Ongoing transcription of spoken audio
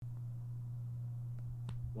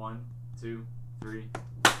1, 2, 3.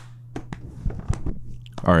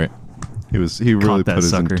 All right. He really put his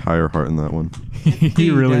sucker. entire heart in that one. He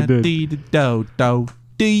really did. Can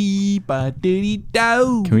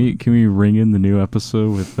we ring in the new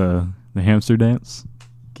episode with the hamster dance?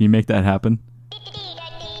 Can you make that happen?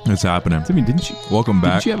 It's happening. Timmy, didn't you? Welcome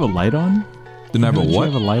back. Didn't you have a light on? Didn't have a Didn't what?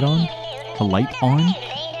 you have a light on? A light on?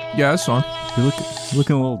 Yeah, that's fine. You're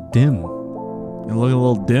looking a little dim. You're looking a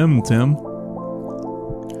little dim, Tim.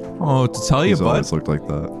 Oh, to tell you, He's bud. always looked like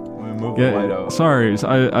that. Move the light Yeah, out. sorry.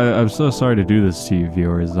 I'm so sorry to do this to you,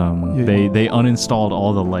 viewers. They uninstalled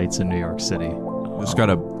all the lights in New York City. Just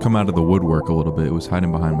gotta come out of the woodwork a little bit. It was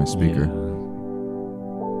hiding behind my speaker. Yeah.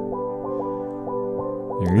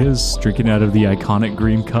 There he is, drinking out of the iconic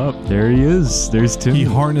green cup. There he is. There's Tim. He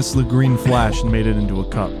harnessed the green flash and made it into a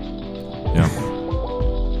cup. Yeah.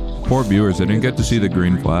 Poor viewers, they didn't get to see the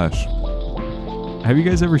green flash. Have you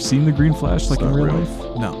guys ever seen the green flash like in not real real. life?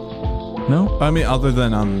 No. No? I mean, other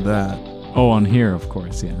than on that. Oh, on here, of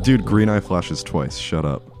course, yeah. Dude, green eye flashes twice. Shut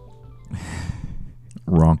up.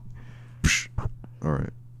 Wrong. All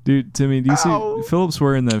right. Dude, Timmy, do you see Philip's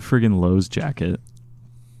wearing that friggin' Lowe's jacket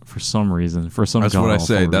for some reason? For some That's what I god-awful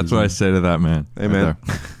say. That's what I reason. say to that man. Hey, Right man.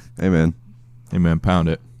 there. Hey, man. Hey, man, pound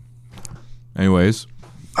it. Anyways.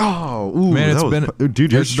 Oh, ooh, Man, it's that was been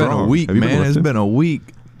dude, you're it's been a strong. week, Have you been man. It's lifting? been a week.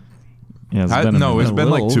 Yeah, it's been a No, minute. it's been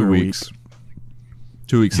a like little 2 over a weeks.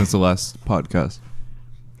 2 weeks since the last podcast.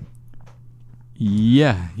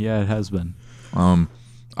 Yeah, it has been.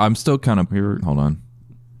 I'm still kind of. Hold on.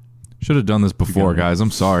 Should have done this before, guys.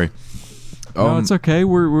 I'm sorry. No, it's okay.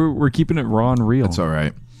 We're keeping it raw and real. It's all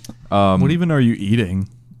right. What even are you eating?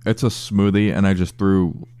 It's a smoothie, and I just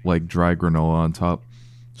threw like dry granola on top,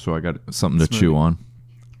 so I got something to chew on.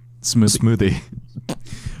 Smoothie.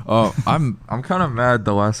 I'm kind of mad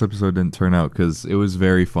the last episode didn't turn out because it was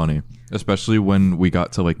very funny, especially when we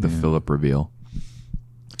got to like the Philip reveal,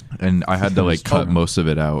 and I had to like cut most of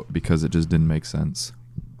it out because it just didn't make sense.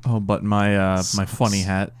 Oh, but my my funny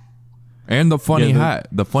hat. And the funny Yeah, hat.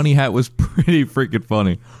 The funny hat was pretty freaking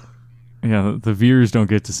funny. Yeah, the viewers don't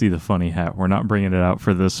get to see the funny hat. We're not bringing it out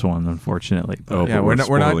for this one, unfortunately. But Oh, Yeah, but we're not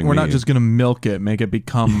spoiling me. just gonna milk it, make it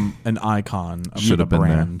become an icon of Should've the been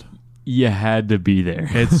there. brand. you had to be there.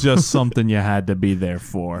 It's just something you had to be there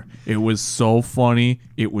for. It was so funny.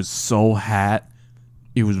 It was so hat.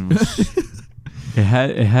 It was. It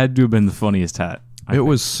had to have been the funniest hat. I It think.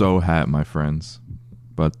 was so hat, my friends.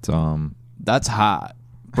 But That's hot,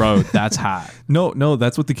 bro. That's hot. No,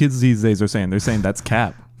 that's what the kids these days are saying. They're saying that's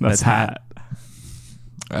cap. That's hat.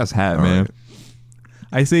 that's hat, All man. right.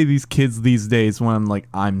 I say these kids these days when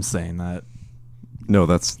I'm saying that. No,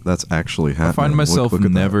 that's actually I hat. find man. myself Look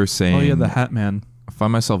at never saying. Oh yeah, the hat man. I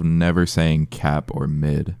find myself never saying cap or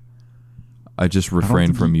mid. I just refrain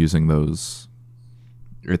think from using those.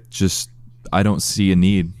 It just I don't see a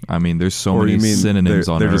need. I mean, there's so Or many you mean synonyms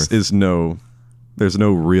there, on there Earth. just is no, there's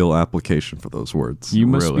no real application for those words. You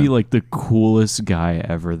must Really. be like the coolest guy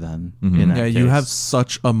ever. Then Mhm. in that Yeah, you case. have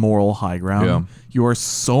such a moral high ground. Yeah. You are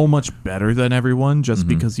so much better than everyone just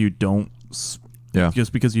because you don't. Yeah.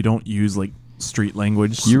 Just because you don't use like street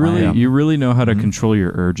language. You really, slang. you really know how to control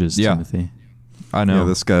your urges, Yeah. Timothy. I know. Yeah,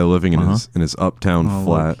 this guy living in Uh-huh. his uptown Oh,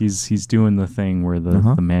 flat. look, he's doing the thing where the,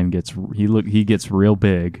 Uh-huh. the man gets he gets real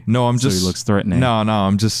big. no, I'm so just he looks threatening. No,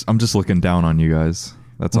 I'm just looking down on you guys.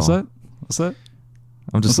 That's What's all. that? What's that?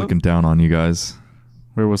 I'm just What's up? looking down on you guys.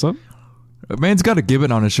 Where what's up? Man's got a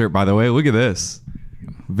gibbet on his shirt, by the way. Look at this.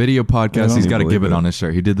 Video podcast. I He's don't got a believe gibbet it. on his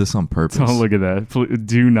shirt. He did this on purpose. Don't look at that.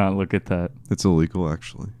 Do not look at that. It's illegal,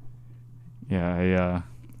 actually. Yeah,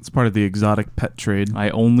 It's part of the exotic pet trade. I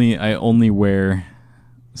only wear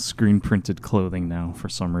screen printed clothing now for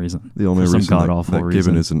some reason. The only for some reason god that, awful that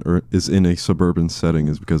reason. Gibbon is in a suburban setting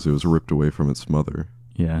is because it was ripped away from its mother,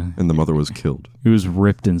 Yeah, and the mother was killed. it was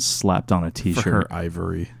ripped and slapped on a For t-shirt. her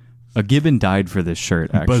ivory. A gibbon died for this shirt.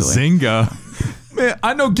 Actually, Bazinga. Man,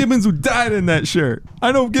 I know Gibbons who died in that shirt.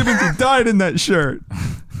 I know Gibbons who died in that shirt.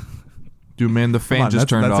 Dude, man, the fan on, just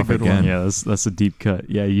turned that's a off good one. again. yeah, that's a deep cut.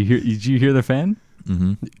 Yeah, did you hear the fan?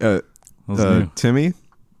 Mm-hmm. That was new. Timmy,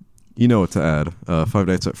 you know what to add. Five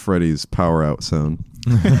Nights at Freddy's power out sound.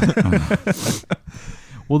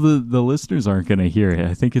 Well, the listeners aren't going to hear it.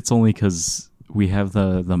 I think it's only because we have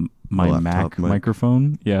my laptop Mac mic.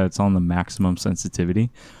 microphone. Yeah, it's on the maximum sensitivity.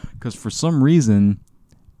 Because for some reason,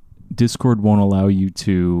 Discord won't allow you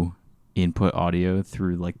to input audio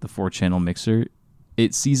through like the 4-channel mixer.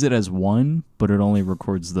 It sees it as one, but it only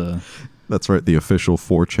records the. That's right, the official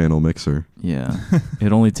 4-channel mixer. Yeah,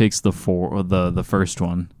 it only takes the first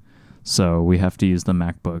one. So we have to use the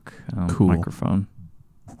MacBook Cool. microphone.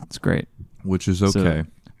 It's great. Which is So- okay.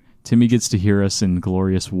 Timmy gets to hear us in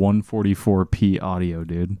glorious 144p audio,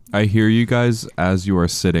 dude. I hear you guys as you are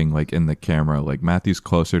sitting like in the camera. Like Matthew's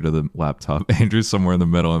closer to the laptop, Andrew's somewhere in the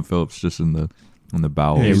middle, and Philip's just in the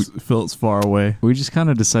bowels. Hey, Phil's far away. We just kind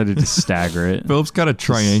of decided to stagger it. Philip's got a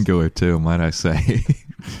triangular too, might I say?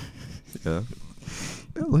 Yeah.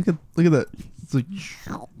 Look at that. It's like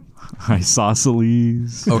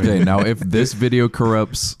Isosceles. Okay, now if this video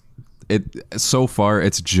corrupts it, so far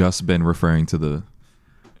it's just been referring to the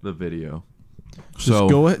video.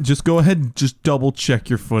 just go ahead and just double check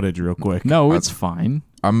your footage real quick. No, it's fine.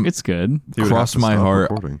 It's good. You would cross have to my stop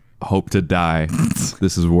heart, recording. hope to die.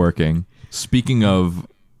 This is working. Speaking of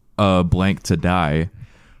blank to die,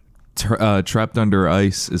 Trapped Under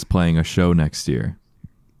Ice is playing a show next year.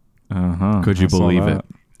 Could you believe it?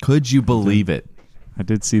 Could you believe it? I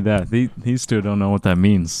did see that. These two don't know what that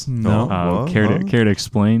means. No. What? Care to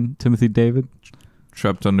explain, Timothy David?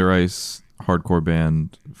 Trapped Under Ice, hardcore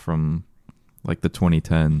band from like the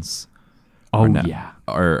 2010s. Oh now- yeah.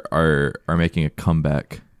 Are making a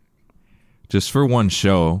comeback just for one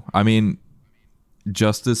show. I mean,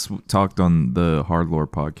 Justice talked on the Hard Lore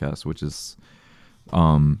podcast, which is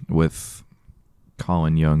with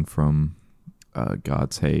Colin Young from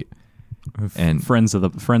God's Hate and friends of the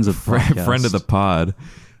podcast. friend of the pod.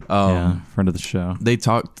 Yeah, friend of the show.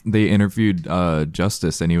 They interviewed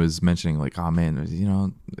Justice, and he was mentioning like, oh man, you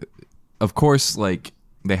know, of course, like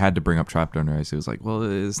they had to bring up Trapped Under Ice. He was like, well,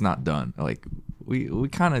 it's not done. Like we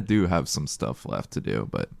kind of do have some stuff left to do,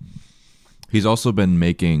 but he's also been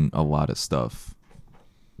making a lot of stuff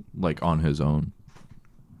like on his own.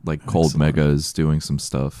 Like Cold Mega is doing some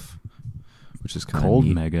stuff, which is kind of Cold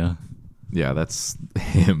neat. Mega. Yeah, that's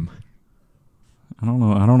him. I don't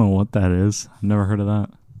know what that is. I've never heard of that.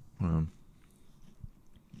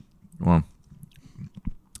 Well,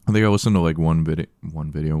 I think I listened to like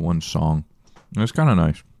one song. It's kind of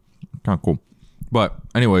nice, kind of cool. But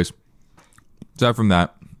anyways, aside from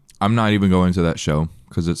that, I'm not even going to that show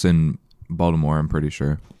because it's in Baltimore. I'm pretty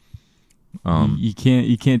sure. You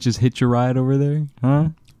can't just hitch a ride over there, huh?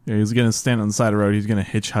 Yeah, he's gonna stand on the side of the road. He's gonna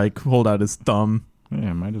hitchhike, hold out his thumb,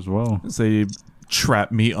 Yeah, might as well. say,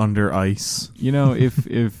 "Trap me under ice." You know,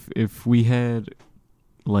 if we had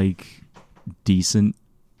like decent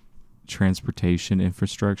transportation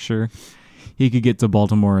infrastructure, he could get to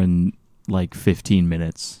Baltimore in like 15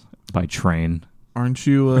 minutes by train. Aren't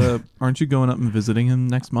you going up and visiting him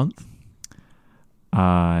next month?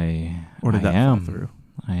 Or did that fall through?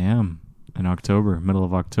 I am. In October, middle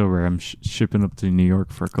of October, I'm shipping up to New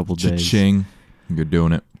York for a couple days. Cha-ching. You're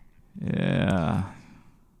doing it. Yeah,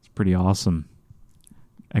 it's pretty awesome.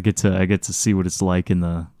 I get to see what it's like in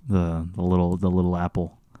the little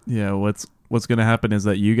apple. Yeah. What's gonna happen is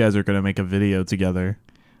that you guys are gonna make a video together.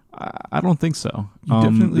 I don't think so. You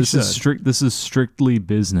definitely this is should. This is strictly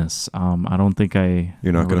business. I don't think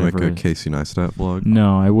You're not going to make a whatever- Casey Neistat vlog?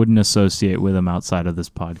 No, I wouldn't associate with him outside of this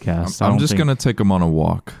podcast. I'm just gonna take him on a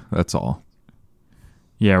walk. That's all.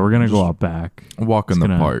 Yeah, we're gonna go out back. A walk in It's the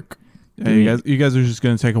gonna- park. Yeah, you guys are just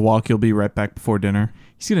gonna take a walk. You'll be right back before dinner.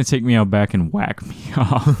 He's gonna take me out back and whack me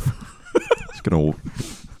off. It's going to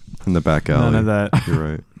in the back alley. None of that. You're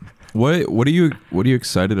right. What are you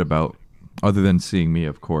excited about other than seeing me,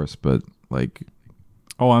 of course, but like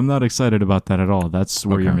Oh, I'm not excited about that at all. That's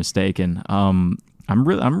where you're Okay. mistaken. I'm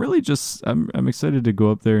excited to go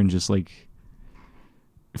up there and just like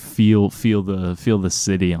feel the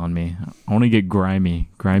city on me. I want to get grimy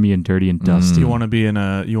and dirty and dusty. You want to be in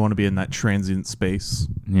that transient space.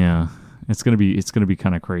 Yeah, it's gonna be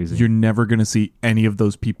kind of crazy. You're never gonna see any of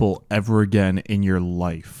those people ever again in your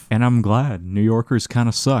life. And I'm glad. New Yorkers kind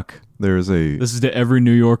of suck. There's a This is to every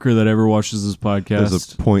New Yorker that ever watches this podcast. there's a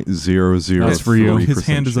 0.003% That's for you. His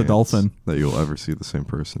hand is a chance dolphin. that you'll ever see the same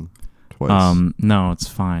person twice. No, it's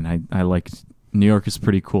fine. I like New York is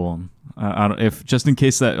pretty cool. I don't, if just in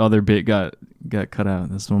case that other bit got cut out.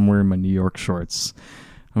 That's when I'm wearing my New York shorts.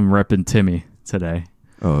 I'm repping Timmy today.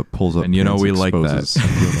 Oh, it pulls up. And you know pants, we like that.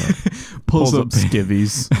 exposes- Pulls up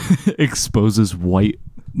skivvies. exposes white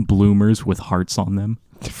bloomers with hearts on them.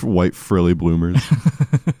 White frilly bloomers.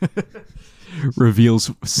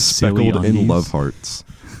 Reveals silly Speckled in undies. love hearts.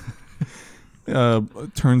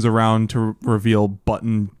 Turns around to reveal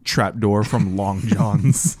button trapdoor from Long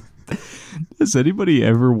John's. Has anybody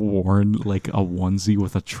ever worn like a onesie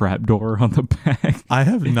with a trapdoor on the back? I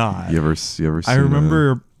have not. You ever seen I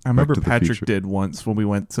remember to the Patrick Future? did once when we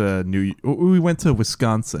went to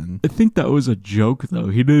Wisconsin. I think that was a joke though.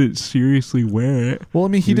 He didn't seriously wear it. Well, I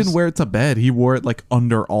mean, he didn't wear it to bed. He wore it like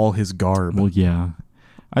under all his garb. Well, yeah.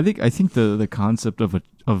 I think the concept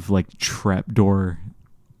of like trapdoor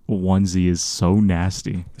onesie is so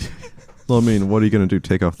nasty. Well, I mean, what are you gonna do?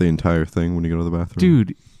 Take off the entire thing when you go to the bathroom,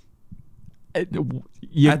 Dude,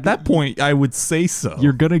 At that point, I would say so.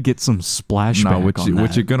 you're gonna get some splashback No, on what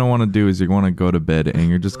that. you're gonna want to do is you're going to go to bed and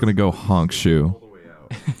you're just gonna go honk shoe.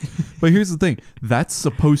 But here's the thing: that's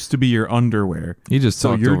supposed to be your underwear. You just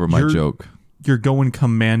So talked you're- over my you're- joke. You're going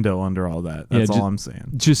commando under all that. That's Yeah, all ju- I'm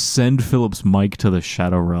saying. Just send Philip's mic to the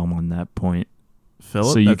Shadow Realm on that point,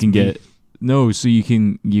 Philip, so you that's can me. get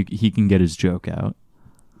he can get his joke out.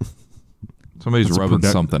 Somebody's That's a rubbing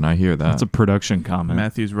product- something. I hear that. That's a production comment.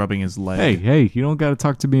 Matthew's rubbing his leg. Hey, you don't got to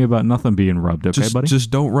talk to me about nothing being rubbed, okay, buddy?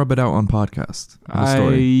 Just don't rub it out on podcast. The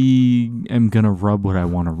story. I am gonna rub what I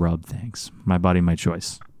want to rub. Thanks, my body, my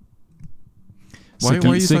choice. Why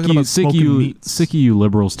are you talking about smoking meats? Sick of you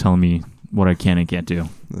liberals telling me what I can and can't do. Yeah,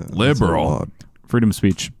 that's Liberal. a lot. Freedom of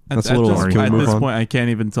speech. That's a little hard. Can we At move this on? point, I can't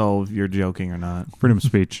even tell if you're joking or not. Freedom of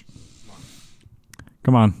speech.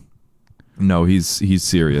 Come on. No, he's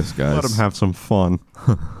serious, guys. Let him have some fun.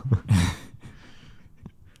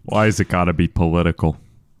 Why is it got to be political?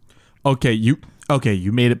 Okay, you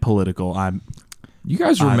made it political. You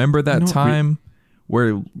guys I- remember that no, time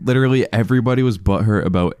where literally everybody was butthurt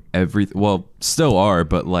about everything? Well, still are,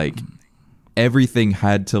 but like everything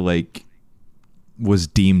had to like was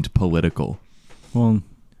deemed political. Well,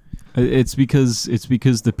 it's because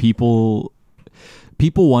the people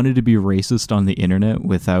wanted to be racist on the internet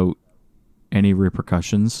without any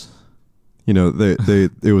repercussions. You know,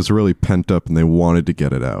 it was really pent up, and they wanted to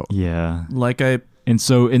get it out. Yeah. like And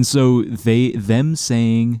so them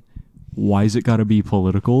saying, why is it got to be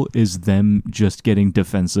political, is them just getting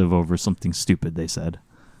defensive over something stupid they said.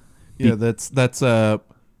 yeah, that's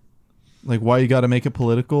like why you got to make it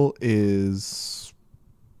political is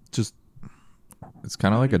just It's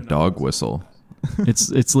kind of like a dog whistle. It's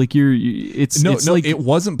like it's like it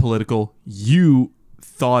wasn't political. You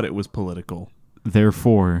thought it was political.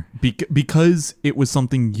 therefore Because it was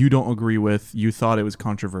something you don't agree with, you thought it was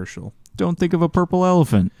controversial. don't think of a purple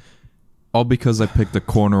elephant. All because I picked a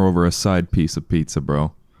corner over a side piece of pizza,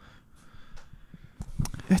 bro.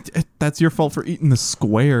 That's your fault for eating the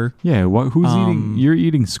square. Yeah, who's eating? You're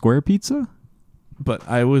eating square pizza? But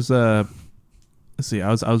I was let's see,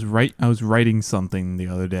 I was writing something the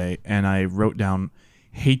other day, and I wrote down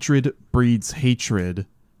hatred breeds hatred,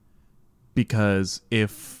 because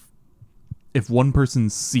if one person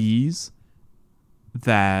sees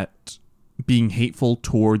that being hateful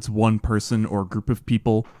towards one person or group of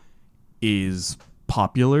people is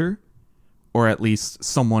popular, or at least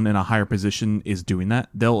someone in a higher position is doing that,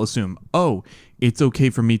 they'll assume, oh, it's okay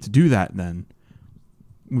for me to do that then.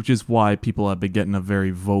 Which is why people have been getting a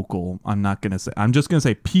very vocal. I'm just gonna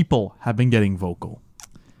say people have been getting vocal.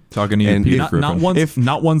 Talking to you, And Peter Not Griffin.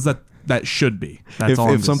 ones that should be. That's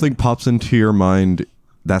all. If something pops into your mind,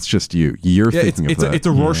 that's just you. You're thinking of that. It's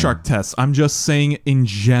a Rorschach test. I'm just saying in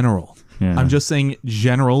general. Yeah. I'm just saying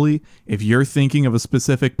generally, if you're thinking of a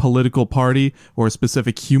specific political party or a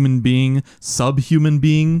specific human being, subhuman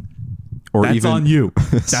being, or that's even on you.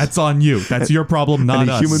 That's on you. That's your problem, not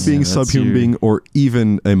any us. human being, Yeah, that's subhuman you. being, or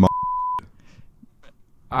even a.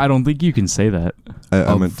 I don't think you can say that. I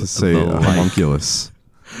Of meant to say the a like. homunculus.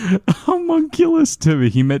 Homunculus, Timmy.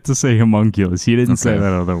 He meant to say homunculus. He didn't say Okay.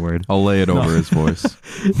 that other word. I'll lay it over his voice.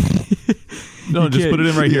 No, just can't- put it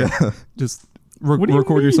in right here. Just What do you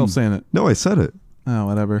record yourself mean? saying it. No, I said it. Oh,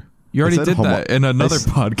 whatever. You already said did that in another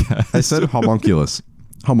podcast. I said homunculus.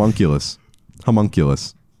 Homunculus.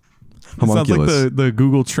 Homunculus. It sounds like Homunculus. the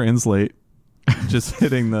Google Translate just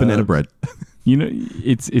hitting the Banana bread. You know,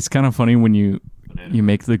 it's kind of funny when you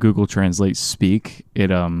make the Google Translate speak.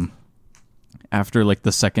 It after like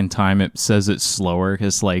the second time it says it slower.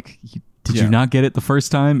 It's like, did Yeah. you not get it the first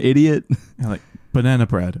time, idiot? Yeah, like banana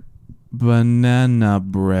bread. Banana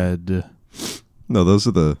bread. No, those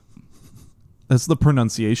are the. That's the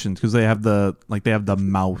pronunciations, because they have the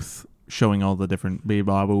mouth showing all the different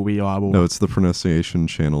No, it's the pronunciation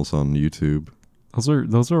channels on YouTube.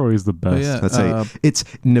 Those are always the best. yeah. That's it's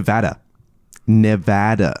Nevada.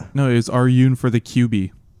 Nevada. No, it's Aryun for the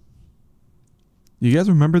QB. You guys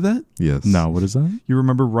remember that? Yes. No, what is that? You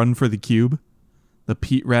remember Run for the Cube? The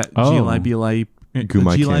Pete Rat Oh. Gulai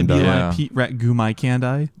Gumai Kandai. Yeah. Pete Rat Gumai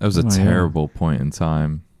Kandai. That was a Oh, yeah. terrible point in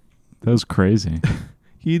time. That was crazy.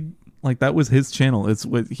 That was his channel. It's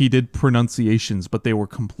what he did pronunciations, but they were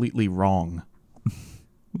completely wrong.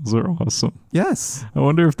 Those are awesome. Yes. I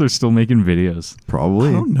wonder if they're still making videos. Probably.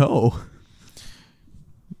 I don't know.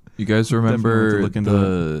 You guys Definitely remember have to look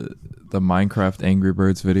into the Minecraft Angry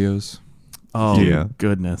Birds videos? Oh, Yeah.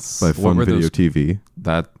 goodness. By Fun were Video those- TV.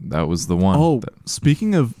 That was the one. Oh,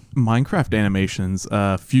 speaking of Minecraft animations,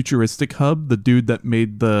 Futuristic Hub, the dude that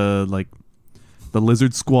made the the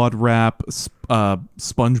Lizard Squad rap,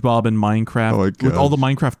 SpongeBob and Minecraft, Oh my with all the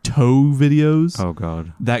gosh. Minecraft toe videos. Oh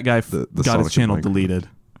God. That guy The got Sonic his channel and Minecraft. deleted.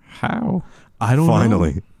 How? I don't know.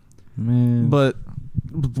 Finally. Man. But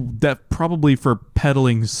that probably for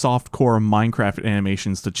peddling softcore Minecraft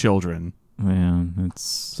animations to children. Man,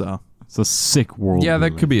 So it's a sick world. Yeah, we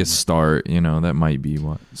that live could be a in. start. That might be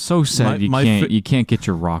what. So sad My you can't get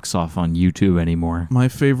your rocks off on YouTube anymore. my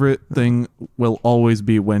favorite thing will always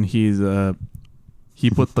be when he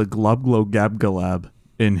put the Glub Glow Gab Galab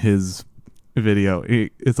in his video.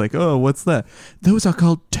 It's like, oh, what's that? Those are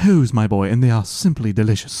called toes, my boy, and they are simply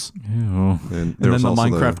delicious. Ew. And And there then was the also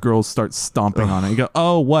Minecraft girls start stomping on it. You go,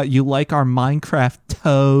 oh, what? You like our Minecraft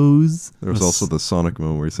toes? There was also the Sonic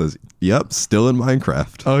moment where he says, "Yep, still in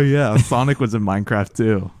Minecraft." Oh yeah, Sonic was in Minecraft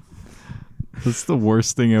too. That's the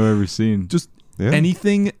worst thing I've ever seen. Just Yeah.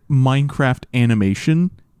 anything Minecraft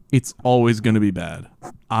animation, it's always going to be bad.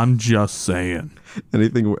 I'm just saying.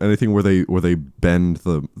 Anything where they bend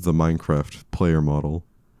the Minecraft player model.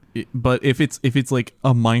 But if it's like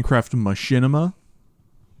a Minecraft machinima,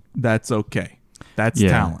 that's okay. That's Yeah,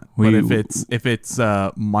 talent. But if it's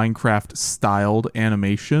Minecraft styled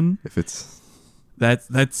animation, If it's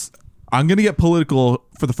that's I'm gonna get political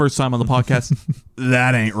for the first time on the podcast.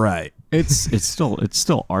 That ain't right. It's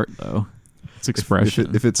still art though. It's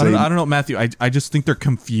expression. if it's I a don't know, Matthew. I just think they're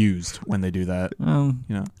confused when they do that. Well,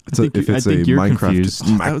 You know, if it's a you're Minecraft confused.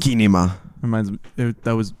 machinima. reminds me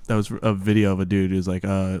that was a video of a dude who's like,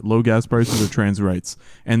 low gas prices or trans rights,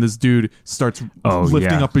 and this dude starts lifting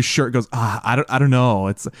yeah. up his shirt, goes, I don't know.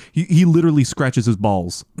 It's he literally scratches his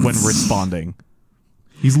balls when responding.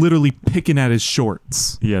 He's literally picking at his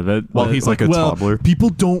shorts Yeah, while he's like like, a well, toddler. people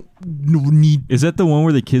don't need. is that the one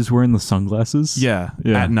where the kid's wearing the sunglasses? Yeah,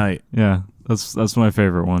 Yeah. at night, Yeah, that's my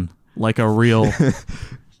favorite one. like a real.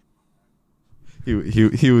 He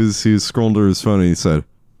was scrolling through his phone and he said,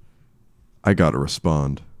 "I gotta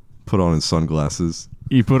respond." Put on his sunglasses.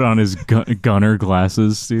 He put on his gunner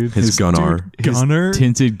glasses, dude. His gunner. his Gunner?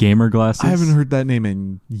 tinted gamer glasses. I haven't heard that name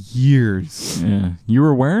in years. Yeah, you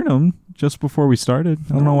were wearing them just before we started.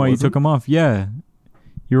 I don't know why you wasn't. took them off. Yeah,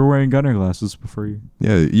 you were wearing gunner glasses before you.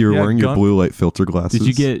 Yeah, you were Yeah, wearing your blue light filter glasses. Did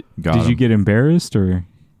you get? Got did you him. get embarrassed or?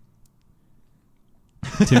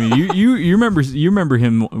 Timmy, you remember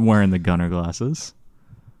him wearing the gunner glasses?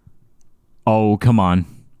 Oh, come on.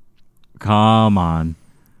 Come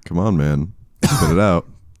on, man. Spit it out.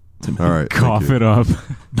 All right. Cough it up.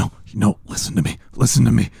 No, listen to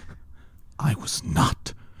me. I was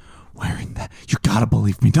not wearing that. You gotta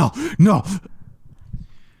believe me. No.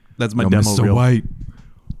 That's my Yo, demo Mr. reel. White,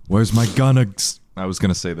 where's my gunners? I was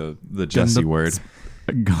gonna say the Jesse word.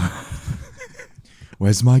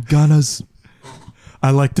 Where's my gunners? I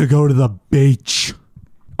like to go to the beach.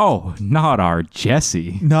 Oh, not our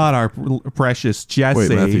Jesse. Not our precious Jesse. Wait,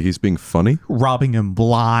 Matthew, he's being funny? robbing him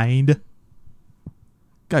blind.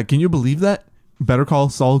 God, can you believe that? Better Call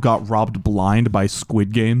Saul got robbed blind by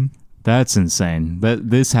Squid Game. That's insane.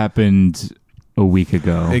 This happened a week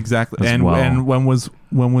ago. Exactly. as And well. and when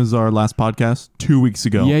was our last podcast? 2 weeks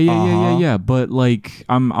ago. Yeah. But like,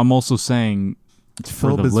 I'm also saying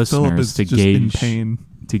for the Philip listeners is to just in gauge pain.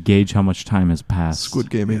 to gauge how much time has passed. Squid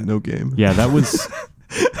Game ain't no game. Yeah, that was.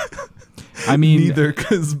 I mean, Neither,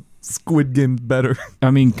 because Squid Game's better. I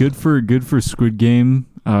mean, good for Squid Game.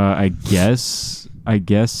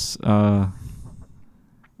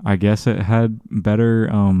 I guess it had better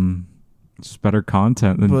just better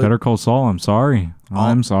content than But- Better Call Saul. I'm sorry.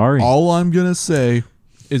 I'm sorry. All I'm gonna say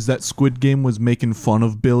is that Squid Game was making fun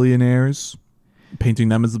of billionaires, painting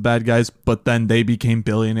them as the bad guys, but then they became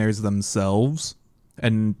billionaires themselves.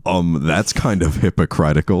 And That's kind of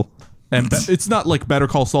hypocritical. it's not like Better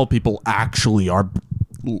Call Saul people actually are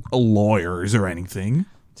lawyers or anything.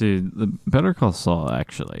 Dude, the Better Call Saul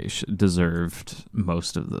actually deserved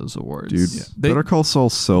most of those awards. Dude, They- Better Call Saul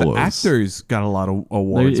solos. The actors got a lot of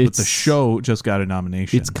awards, but the It's- show just got a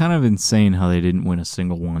nomination. It's kind of insane how they didn't win a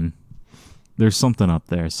single one. There's something up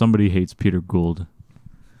there. Somebody hates Peter Gould.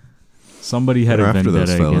 Somebody had They're a after those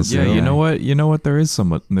vendetta fellas. against Yeah, that you guy. know what? You know what? There is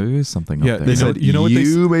something Yeah, up there. they said- you know what they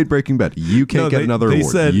You made Breaking Bad. You can't No, get they- another they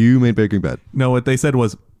award. said- You made Breaking Bad. no, what they said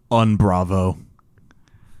was unbravo.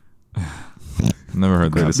 Never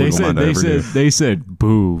heard that. Greatest They little said mind I ever knew. they said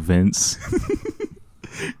boo, Vince.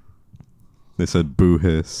 They said boo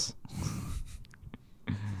hiss.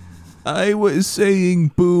 I was saying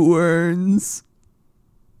Boo Earns.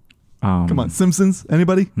 Come on, Simpsons?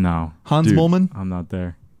 Anybody? No, Hans Dude. Moleman? I'm not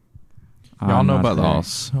there. Y'all I'm know not about the there.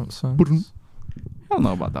 Hoss. I don't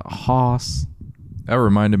know about the Hoss. That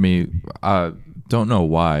reminded me. Don't know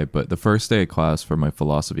why, but the first day of class for my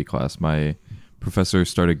philosophy class, my professor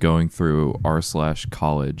started going through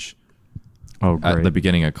r/college Oh, great. at the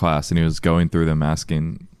beginning of class, and he was going through them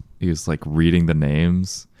asking. He was like reading the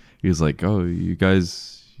names. He was like, "Oh, you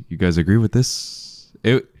guys agree with this?"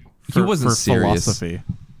 He wasn't for serious. philosophy.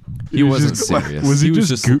 He wasn't serious. Was he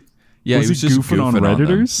just yeah, was he was he just goofing on them.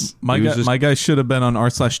 Redditors? My guy should have been on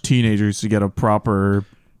r/teenagers to get a proper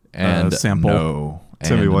And sample. no.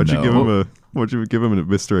 Timmy, And why'd you give no. him a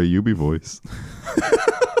Mr. Ayubi voice?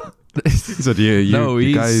 He said, "Yeah,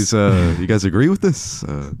 you guys agree with this?"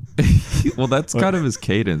 Well, that's kind of his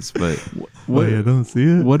cadence, but What? I don't see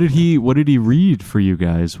it. What did he read for you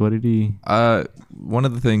guys? What did he? one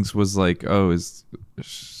of the things was like, oh, is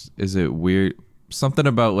it weird? Something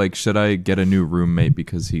about like, should I get a new roommate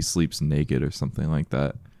because he sleeps naked or something like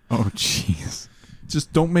that? Oh, jeez.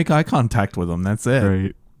 Just don't make eye contact with him. That's it.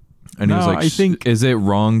 Right. And he was No, like, I think- is it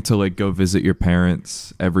wrong to like go visit your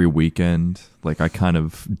parents every weekend? Like, I kind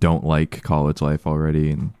of don't like college life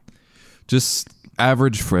already, and just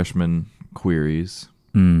average freshman queries.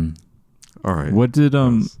 Mm. All right. What did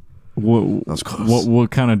what was close.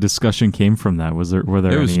 what kind of discussion came from that? Were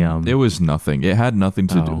there any It was nothing. It had nothing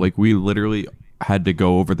to do. Oh. Like, we literally had to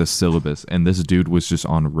go over the syllabus, and this dude was just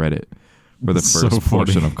on Reddit for the That's so first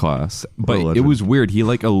portion funny. of class. What a But it legend. was weird. He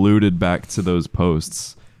like alluded back to those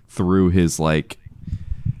posts through his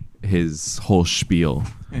whole spiel.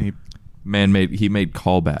 And He made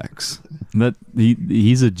callbacks. that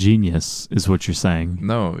he's a genius, is what you're saying?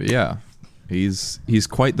 No, yeah, he's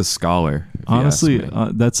quite the scholar. if you Honestly, ask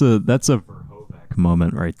me. that's a Verhoeven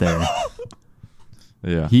moment right there.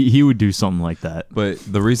 Yeah. he would do something like that. But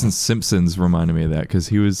the reason Simpsons reminded me of that because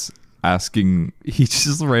he was asking. He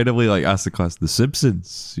just randomly like asked the class, "The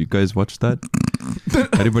Simpsons, you guys watch that?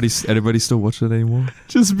 Anybody still watch that anymore?"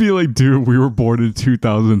 Just be like, dude, we were born in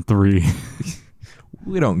 2003.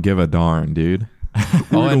 We don't give a darn, dude.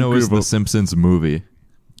 All I know is the Simpsons movie.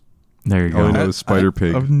 There you All I go. know is Spider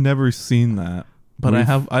Pig. I've never seen that, but I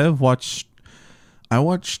have watched. I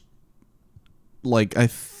watched like I'm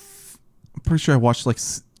pretty sure I watched like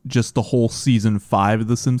just the whole season 5 of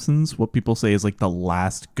The Simpsons. What people say is like the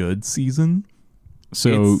last good season.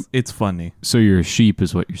 So It's funny. so you're a sheep,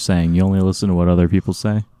 is what you're saying. You only listen to what other people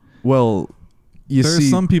say. Well, you There see, are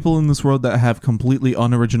some people in this world that have completely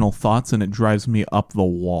unoriginal thoughts, and it drives me up the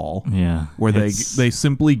wall. Yeah, Where they it's-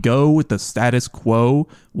 simply go with the status quo,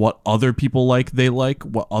 what other people like, they like,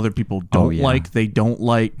 what other people don't yeah. like, they don't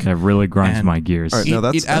like. that really grinds And- my gears. All right, now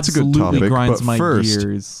that's a good absolutely topic. grinds But my first,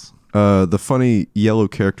 gears. the funny yellow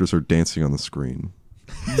characters are dancing on the screen,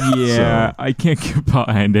 Yeah, I can't get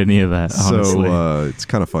behind any of that. Honestly, so it's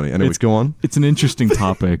kind of funny. Anyways, It's- go on. it's an interesting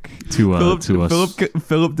topic to us.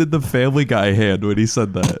 Philip did the Family Guy hand when he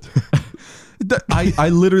said that.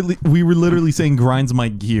 We were literally saying grinds my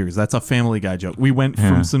gears. That's a Family Guy joke. We went Yeah.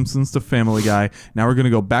 from Simpsons to Family Guy. Now we're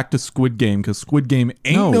gonna go back to Squid Game because Squid Game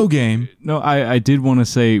ain't No. no game. No, I did want to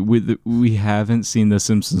say we haven't seen the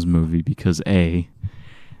Simpsons movie because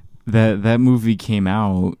that movie came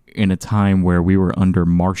out in a time where we were under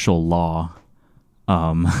martial law.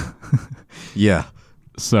 Yeah,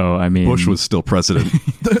 So I mean, Bush was still president.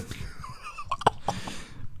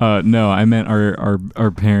 no, I meant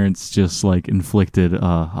our parents just like inflicted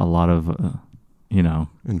a lot of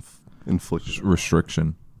Infliction.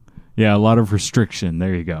 Restriction. a lot of restriction.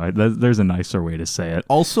 There you go. There's a nicer way to say it.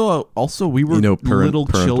 Also, we were little parental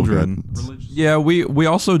children. guidance. Yeah, we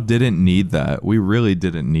also didn't need that. We really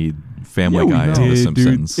didn't need Family Guy and The Dude,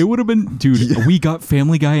 Simpsons. it would have been, dude. We got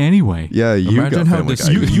Family Guy anyway. Yeah, you Imagine got how Family dis-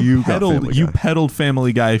 Guy. You got Family peddled Guy.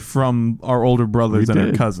 Family Guy from our older brothers We and our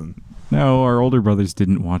did. cousin. No, our older brothers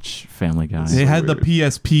didn't watch Family Guy. They had the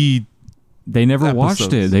PSP. They never watched it.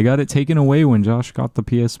 episodes. They got it taken away when Josh got the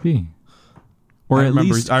PSP. Or I at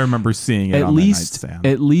remember seeing it at on least the nightstand.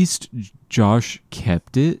 at least Josh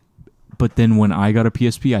kept it, but then when I got a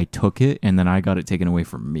PSP, I took it and then I got it taken away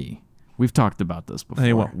from me. We've talked about this before. And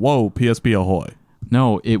he went, "Whoa, PSP ahoy!"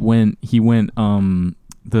 No, he went the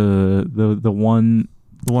one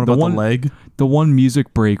The one about one- the leg. the one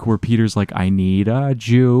music break where Peter's like, "I need a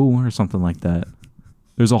Jew" or something like that.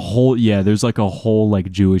 There's like a whole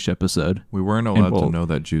like Jewish episode. We weren't allowed well- to know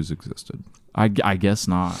that Jews existed. I guess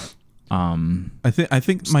not. I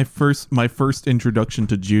think my first introduction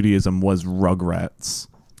to Judaism was Rugrats,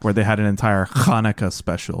 where they had an entire Hanukkah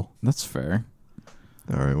special. That's fair.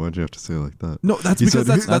 All right, why'd you have to say it like that? No, that's He because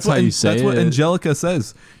said- that's how what you say that's what it. Angelica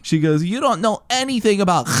says. She goes, "You don't know anything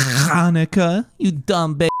about Hanukkah, you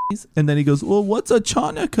dumb babies." And then he goes, "Well, what's a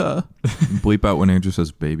Chanukah?" Bleep out when Andrew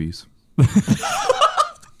says babies.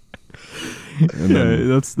 And then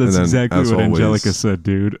that's and then, exactly as what always, Angelica said,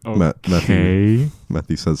 dude. Matthew- Okay.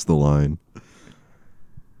 Matthew says the line.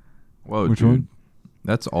 Whoa, Which dude. one?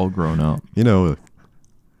 That's all grown up. You know,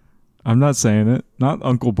 I'm not saying it. Not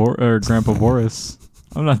Uncle or Grandpa Boris.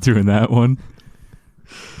 I'm not doing that one.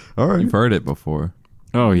 all right. You've heard it before.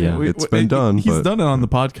 Oh yeah. It's been done, He's but- done it on the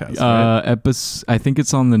podcast. Right? I think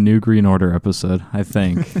it's on the New Green Order episode. I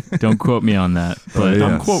think. Don't quote me on that. But yeah.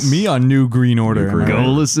 Don't quote me on New Green Order. Green am I Order. go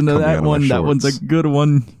right? listen to Coming out that of my one. That one's a shorts. good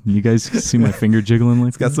one. You guys see my finger jiggling like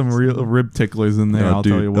It's got some real rib ticklers in there. I'll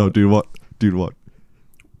dude, tell you what. No, dude, what? Dude, what?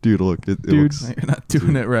 Dude, look. It Dude. looks... You're not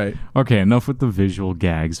doing it right. Okay, enough with the visual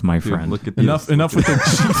gags, my friend. Look at the Enough with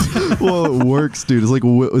the well, it works, dude.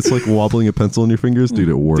 It's like wobbling a pencil in your fingers, dude.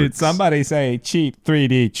 It works. Did somebody say cheap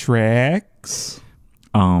 3D tricks?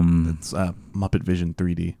 It's Muppet Vision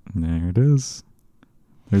 3D. There it is.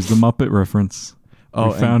 There's the Muppet reference.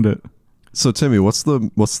 We found it. So, Timmy, what's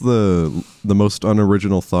the most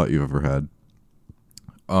unoriginal thought you've ever had?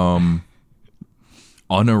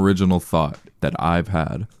 Unoriginal thought that I've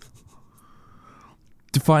had.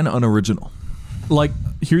 Define unoriginal. Like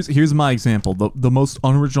here's my example. The most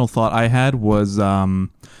unoriginal thought I had was like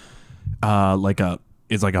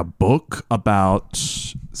a book about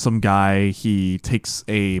some guy. He takes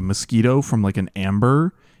a mosquito from like an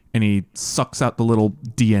amber and he sucks out the little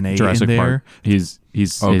DNA Jurassic in there. Park. He's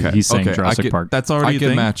saying Jurassic Park. That's already I a can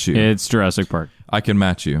thing? match you. It's Jurassic Park. I can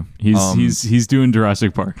match you. He's doing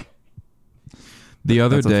Jurassic Park. The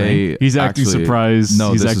other That's a day, He's acting actually- surprised.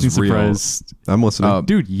 No, he's this acting is real. surprised. I'm listening.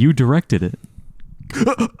 Dude, you directed it.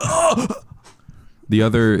 The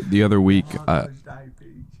other week, We're I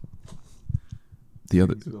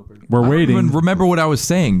don't waiting. even remember what I was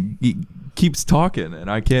saying. He keeps talking,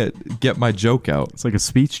 and I can't get my joke out. It's like a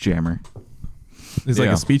speech jammer. It's like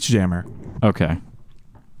Yeah. a speech jammer. Okay.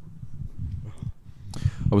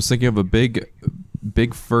 I was thinking of a big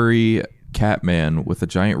furry cat man with a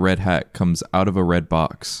giant red hat comes out of a red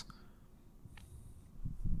box.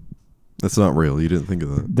 That's not real. You didn't think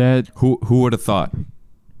of that. That Who would have thought?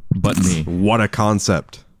 But me. What a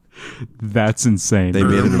concept. that's insane. They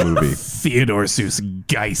made it a movie. Theodosius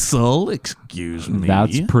Geisel, excuse me.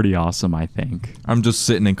 That's pretty awesome, I think. I'm just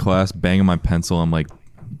sitting in class, banging my pencil. I'm like,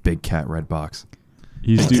 big cat red box.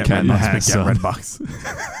 He's doing Cat box, big cat son. red box.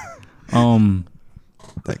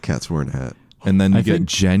 That cat's wearing a hat. And then you I get think-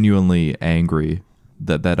 genuinely angry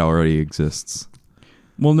that already exists.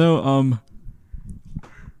 Well, no,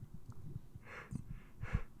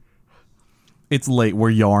 It's late. We're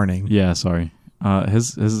yarning. yeah, sorry.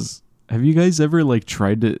 Have you guys ever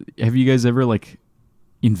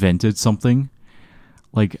invented something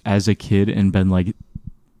like as a kid and been like,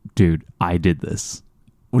 dude, I did this.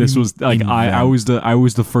 This was like I was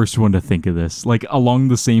the first one to think of this, like along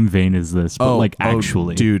the same vein as this, but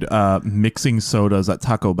actually, dude, mixing sodas at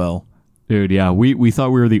Taco Bell. dude, yeah, we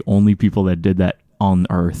thought we were the only people that did that on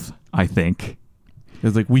Earth. I think,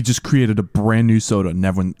 It's like we just created a brand new soda.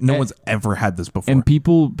 No one's ever had this before. and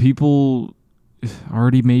people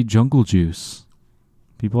already made jungle juice.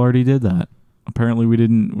 People already did that. Apparently, we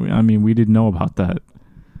didn't. I mean, we didn't know about that.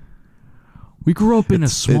 We grew up in a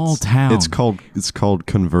small town. It's called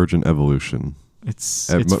convergent evolution. It's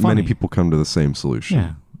Many funny. people come to the same solution.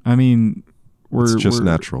 Yeah, I mean, It's just we're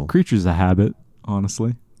natural. creatures of habit.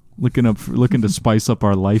 Honestly, looking to spice up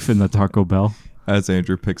our life in the Taco Bell. As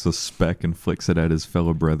Andrew picks a speck and flicks it at his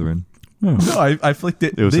fellow brethren. Oh. no, I flicked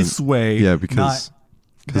it was this way. Yeah, because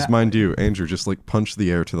that- mind you, Andrew just like punched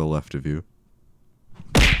the air to the left of you.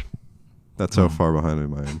 That's how far behind I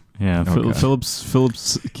am. Yeah, Okay. Phillips.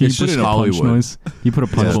 Can It's you put just in a punch Hollywood. noise? You put a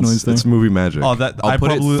punch Yeah, noise there. it's movie magic. Oh, that I'll I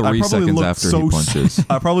put it probably, 3 I probably seconds looked after so he punches.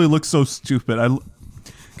 I probably look so stupid.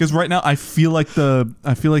 Because right now I feel like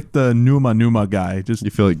the Numa guy. Just You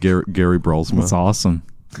feel like Gary Brolsma. That's awesome.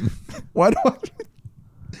 why do I?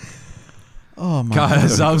 Oh my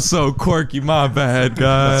Guys, god! I'm so quirky. My bad,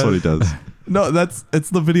 guys. That's what he does. No, it's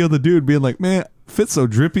the video of the dude being like, "Man, Fit's so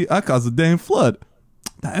drippy, I caused a dang flood."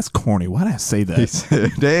 That's corny. Why did I say He that?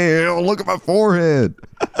 said, "Damn, look at my forehead."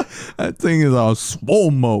 That thing is all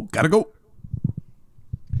swole mo. Gotta go.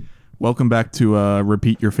 Welcome back to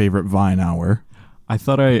repeat your favorite Vine hour. I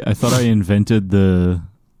thought I invented the.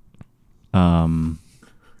 I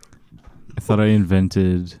thought I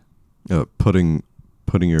invented. Putting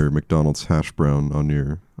your McDonald's hash brown on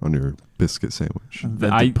your biscuit sandwich.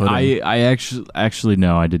 I actually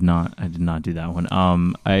no, I did not do that one.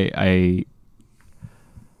 I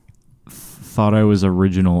thought I was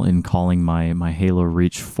original in calling my Halo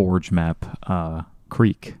Reach Forge map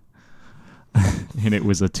Creek, and it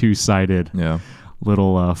was a 2-sided Yeah.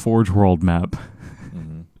 little Forge World map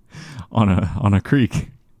on a creek.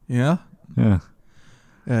 Yeah. Yeah,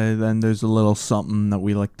 Then there's a little something that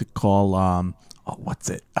we like to call what's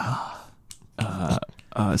it?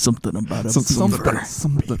 Something about a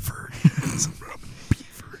something.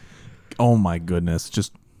 Oh my goodness!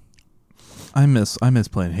 Just I miss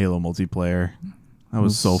playing Halo multiplayer. That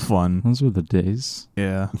was so fun. Those were the days.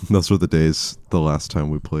 Yeah. Those were the days. The last time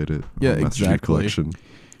we played it. Yeah, on Master Chief exactly. Collection.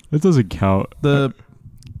 That doesn't count.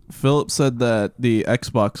 Philip said that the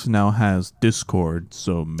Xbox now has Discord,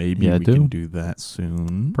 so maybe we can do that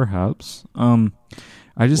soon. Perhaps.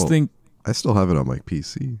 I just think. I still have it on my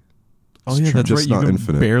PC. Oh yeah, that's just right. You not can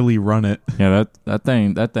infinite. barely run it. Yeah, that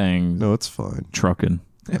thing. No, it's fine. Trucking.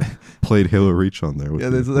 Played Halo Reach on there. With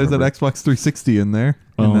There's an Xbox 360 in there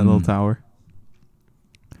in that little tower.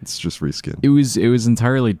 It's just reskin. It was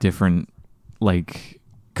entirely different. Like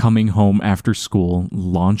coming home after school,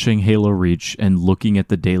 launching Halo Reach, and looking at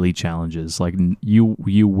the daily challenges. Like you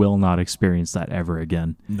will not experience that ever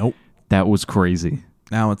again. Nope. That was crazy.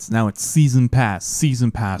 Now it's season pass.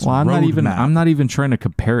 Well, I'm not even trying to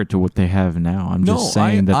compare it to what they have now. I'm just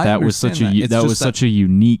saying that was such a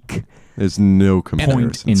unique. There's no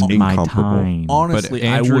comparison. Point in my incomparable. time. Honestly,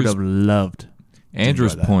 I would have loved.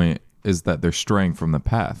 Andrew's point is that they're straying from the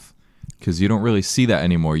path because you don't really see that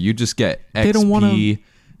anymore. You just get XP,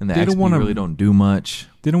 and the XP really don't do much.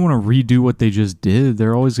 They don't want to redo what they just did.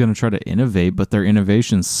 They're always going to try to innovate, but their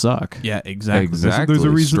innovations suck. Yeah, exactly. Exactly. There's a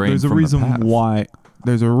reason. Straying There's a from the reason path. why.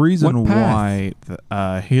 There's a reason What path?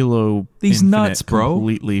 why Halo These Infinite nuts, bro.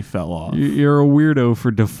 completely fell off. You're a weirdo for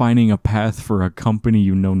defining a path for a company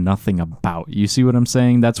you know nothing about. You see what I'm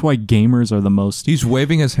saying? That's why gamers are the most. He's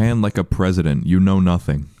waving his hand like a president. You know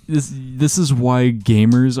nothing. This is why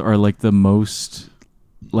gamers are like the most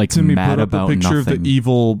Timmy mad put up about a picture nothing. of the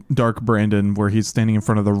evil Dark Brandon where he's standing in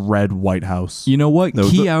front of the red White House. You know what? No,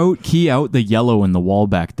 Key out the yellow in the wall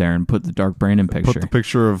back there and put the Dark Brandon picture. Put the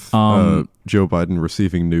picture of Joe Biden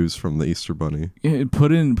receiving news from the Easter Bunny. Yeah,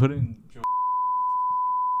 put in.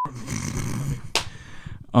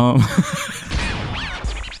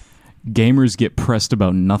 Gamers get pressed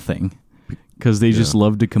about nothing because they just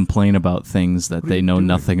love to complain about things that they know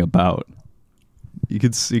nothing about. You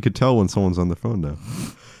could tell when someone's on their phone now.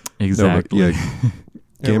 Exactly. No,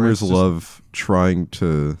 gamers love trying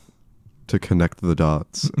to connect the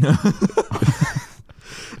dots.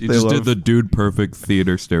 You just did the dude perfect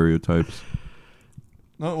theater stereotypes.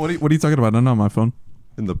 No, what are you talking about? I'm not on my phone.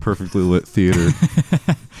 In the perfectly lit theater.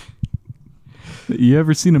 You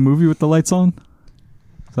ever seen a movie with the lights on?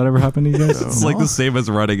 Has that ever happened to you guys? It's like the same as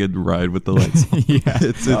running a ride with the lights. Yeah,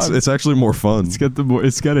 It's actually more fun.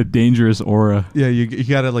 it's got a dangerous aura. Yeah, you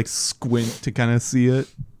gotta like squint to kind of see it.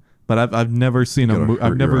 But I've never seen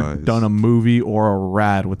I've never done a movie or a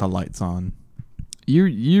rad with the lights on.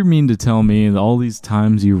 You mean to tell me that all these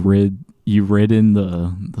times you ridden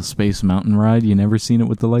the Space Mountain ride, you never seen it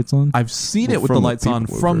with the lights on? I've seen it with the lights on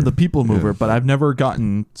from the People Mover, but I've never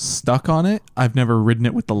gotten stuck on it. I've never ridden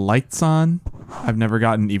it with the lights on. I've never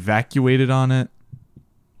gotten evacuated on it.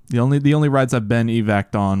 The only rides I've been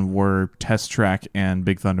evac'd on were Test Track and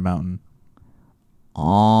Big Thunder Mountain.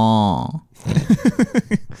 Oh.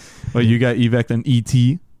 Well, you got evac'd on ET?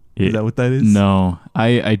 Is that what that is? No.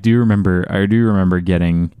 I do remember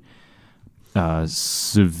getting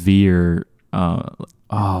severe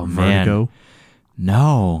vertigo. Man.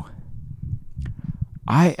 No.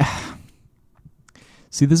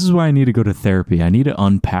 See, this is why I need to go to therapy. I need to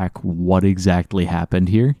unpack what exactly happened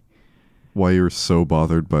here. Why you're so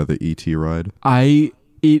bothered by the ET ride?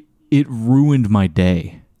 It ruined my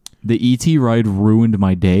day. The ET ride ruined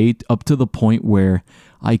my day up to the point where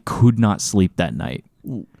I could not sleep that night.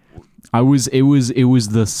 It was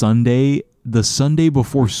the Sunday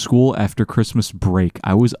before school after Christmas break.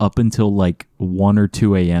 I was up until like 1 or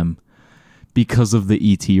 2 a.m. because of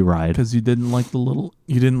the ET ride. Because you didn't like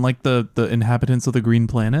the inhabitants of the Green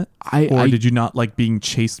Planet? Did you not like being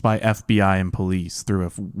chased by FBI and police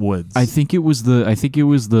through woods? I think it was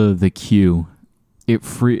the queue.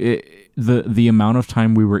 The amount of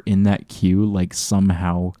time we were in that queue like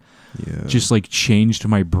somehow just like changed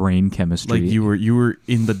my brain chemistry. Like you were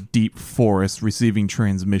in the deep forest receiving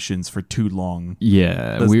transmissions for too long.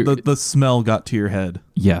 Yeah, the smell got to your head.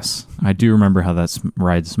 Yes, I do remember how that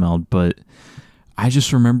ride smelled, but I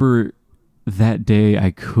just remember that day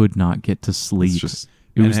I could not get to sleep.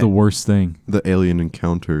 It was the worst thing. The alien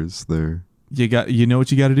encounters there. You know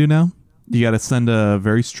what you got to do now? You got to send a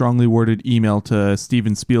very strongly worded email to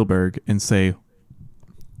Steven Spielberg and say,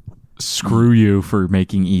 "Screw you for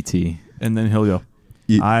making E.T." And then he'll go,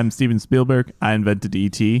 "I'm Steven Spielberg. I invented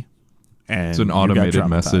E.T." And it's an automated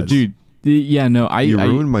message, dude. Yeah, no, you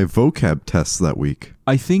ruined my vocab tests that week.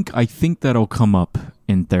 I think that'll come up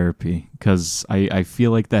in therapy because I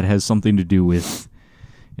feel like that has something to do with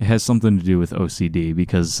It has something to do with OCD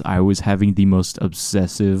because I was having the most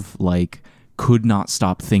obsessive, like, could not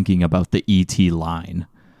stop thinking about the ET line.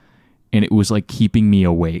 And it was like keeping me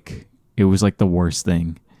awake. It was like the worst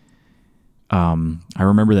thing. I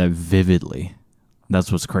remember that vividly.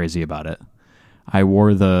 That's what's crazy about it. I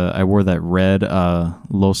wore that red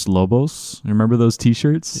Los Lobos. Remember those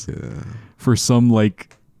T-shirts? Yeah. For some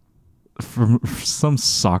some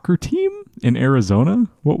soccer team in Arizona.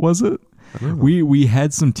 What was it? We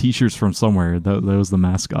had some T-shirts from somewhere. That was the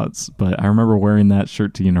mascots. But I remember wearing that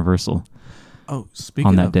shirt to Universal. Oh, speaking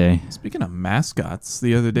on that of, day. Speaking of mascots,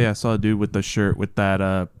 the other day I saw a dude with the shirt with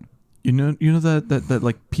that you know that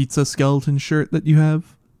like pizza skeleton shirt that you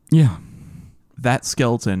have? Yeah. That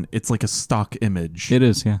skeleton, it's like a stock image. It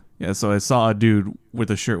is, yeah. Yeah, so I saw a dude with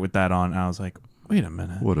a shirt with that on, and I was like, wait a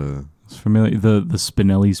minute. What a It's familiar. The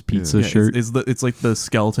Spinelli's pizza Yeah, shirt. it's like the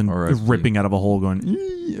skeleton R.I.P. ripping out of a hole going,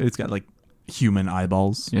 it's got like human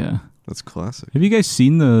eyeballs. Yeah. that's classic. Have you guys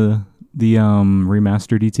seen the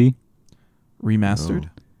remastered ET? Remastered?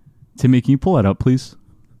 Timmy, can you pull that up, please?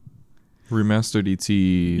 Remastered ET.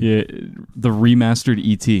 Yeah, the remastered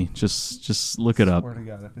ET. Just look it up. Swear to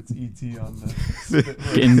God, if it's ET on the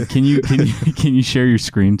Can you share your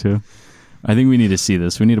screen too? I think we need to see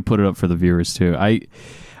this. We need to put it up for the viewers too. I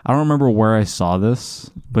don't remember where I saw this,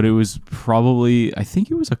 but it was probably, I think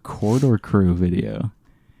it was a Corridor Crew video.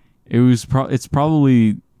 It's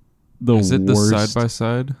probably the worst. Is it the side by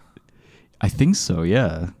side? I think so.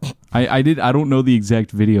 Yeah. I don't know the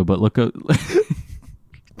exact video, but look up.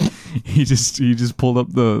 he just pulled up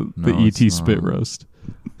the ET spit roast.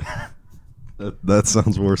 That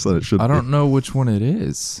sounds worse than it should. I don't know which one it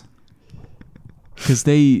is. Because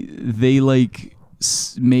they like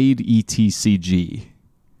made ETCG.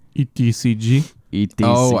 ETCG? ETCG.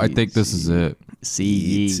 Oh, I think this is it.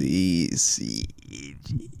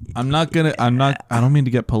 I don't mean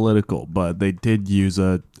to get political, but they did use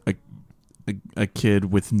a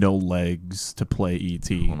kid with no legs to play ET.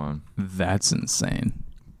 Hold on. That's insane.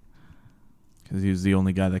 Because he was the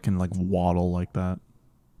only guy that can like waddle like that.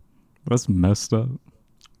 That's messed up.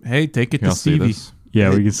 Hey, take it Can to y'all see Stevie. this? Yeah,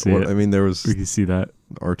 Hey, we can see it. I mean, there was We can see that.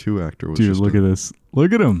 R2 actor was Dude, just look at this.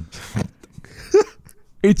 Look at him.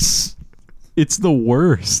 It's the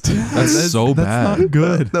worst. That's so bad. Not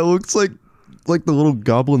good. That looks like the little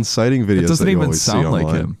goblin sighting videos. It doesn't that you even always see sound like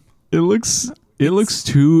online. him. It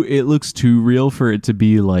looks too real for it to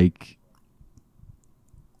be like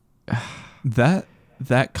That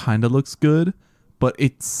kind of looks good, but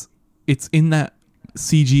it's in that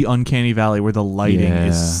CG uncanny valley where the lighting Yeah.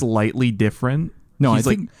 is slightly different. No, he's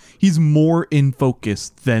I think he's more in focus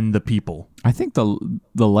than the people. I think the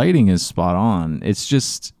lighting is spot on. It's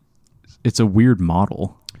just it's a weird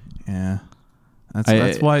model. Yeah.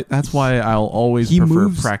 That's why I'll always He prefer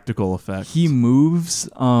moves- practical effects. He moves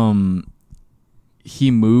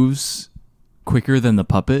quicker than the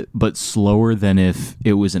puppet, but slower than if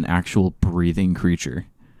it was an actual breathing creature.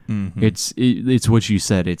 Mhm. It's what you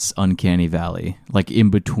said. It's uncanny valley, like in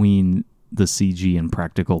between the CG and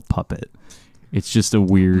practical puppet. It's just a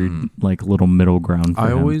weird, like little middle ground. For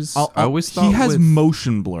I him. always thought he has with-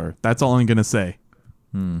 motion blur. That's all I'm gonna say.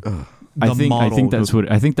 I think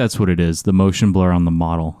that's what it is. The motion blur on the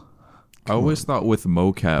model. I always thought with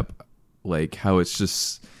mocap, like how it's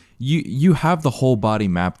just you have the whole body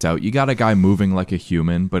mapped out. You got a guy moving like a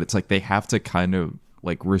human, but it's like they have to kind of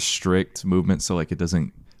like restrict movement so like it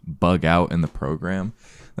doesn't bug out in the program.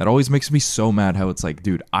 That always makes me so mad how it's like,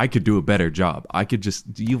 dude, I could do a better job. I could just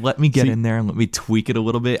you let me get in there and let me tweak it a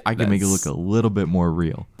little bit. I can make it look a little bit more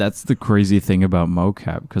real. That's the crazy thing about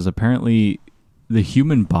mocap, because apparently the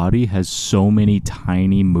human body has so many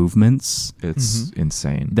tiny movements It's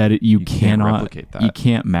insane. that you can't cannot replicate that. You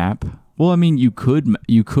can't map. Well, I mean, you could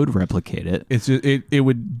replicate it. It's just, it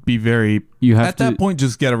would be very. You have at that point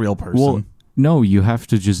just get a real person. Well, no, you have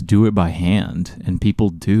to just do it by hand, and people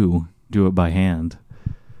do it by hand.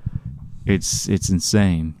 It's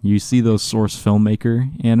insane. You see those Source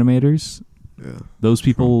Filmmaker animators? Yeah. Those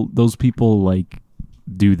people like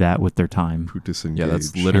do that with their time. Who disengage. Yeah,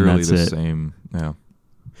 that's literally that's the it. same. Yeah.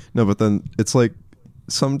 No, but then it's like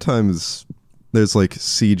sometimes there's like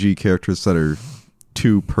CG characters that are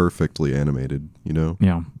too perfectly animated, you know?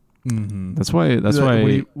 Yeah. Mhm. That's why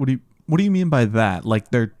What do you mean by that?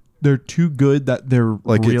 Like they're too good that they're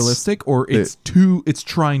Like realistic, or it's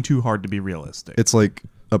trying too hard to be realistic. It's like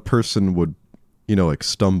a person would, you know, like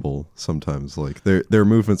stumble sometimes. Like their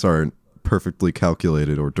movements aren't perfectly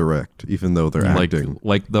calculated or direct, even though they're acting.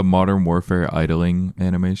 Like the Modern Warfare idling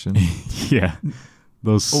animation. yeah.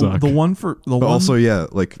 Those suck. the one for the But one. also, yeah,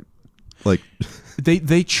 like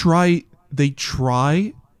they try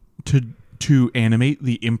to to animate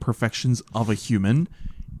the imperfections of a human,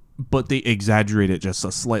 but they exaggerate it just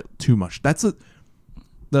a slight too much. That's a.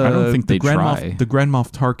 I don't think the they Grand try. Moff, the Grand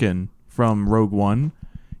Moff Tarkin from Rogue One,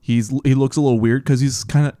 he looks a little weird because he's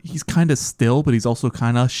kind of still, but he's also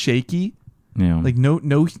kind of shaky. Yeah. Like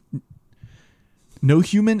no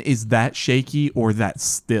human is that shaky or that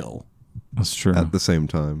still. That's true. At the same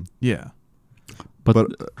time. Yeah. but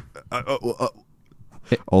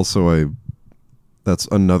Also, that's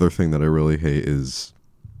another thing that I really hate is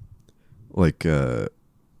like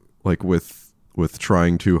with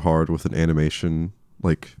trying too hard with an animation,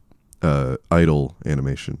 like idle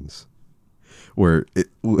animations, where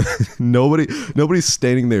nobody's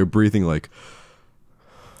standing there breathing like.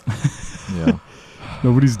 Yeah.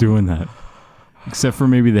 nobody's doing that. Except for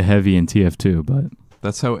maybe the Heavy in TF2, but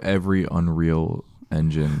That's how every Unreal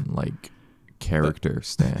Engine like character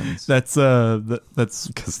stands. That's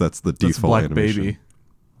Because that's the that's default Black animation. Baby.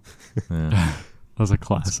 Yeah. that was a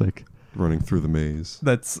classic. Running through the maze.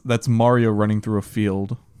 That's Mario running through a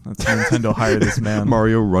field. That's how Nintendo hired this man.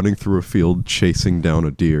 Mario running through a field chasing down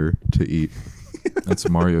a deer to eat. That's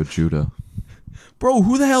Mario Judah. Bro,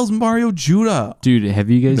 who the hell's Mario Judah? Dude, have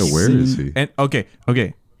you guys No, where seen... is he? And okay.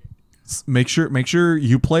 Make sure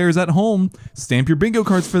you players at home stamp your bingo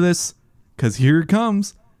cards for this, because here it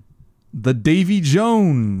comes. The Davy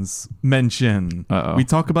Jones mention. Uh-oh. We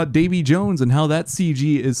talk about Davy Jones and how that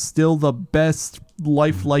CG is still the best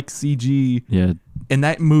lifelike CG, Yeah, and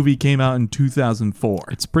that movie came out in 2004.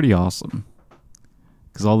 it's pretty awesome.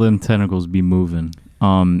 Because all them tentacles be moving.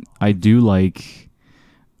 I do like...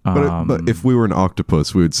 But if we were an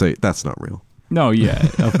octopus, we would say that's not real. No, yeah,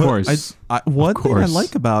 of course. One thing I course.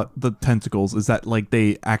 like about the tentacles is that like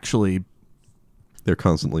they actually, They're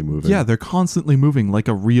constantly moving. yeah, they're constantly moving like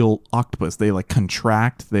a real octopus. They like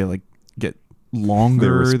contract, they like get They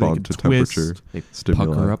longer, respond they to can twist, temperature. They Stimuli.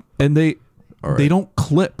 pucker up. and they All right. they don't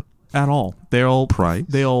clip at all. They'll Price?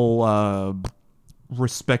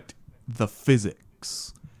 respect the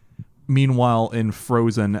physics. Meanwhile, in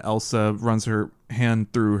Frozen, Elsa runs her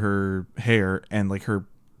hand through her hair, and like her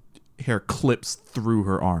hair clips through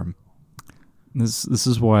her arm. This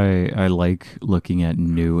is why I like looking at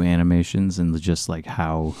new animations and just like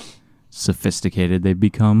how sophisticated they've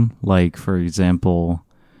become. Like, for example,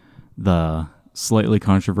 the slightly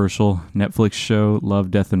controversial Netflix show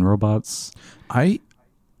Love, Death, and Robots.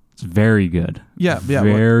 It's very good. Yeah.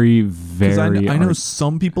 Very, 'Cause very. I know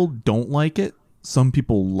some people don't like it. Some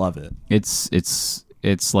people love it.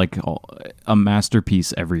 It's like a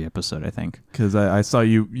masterpiece every episode, I think. Because I saw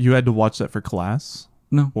you had to watch that for class,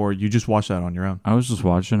 No, or you just watched that on your own. I was just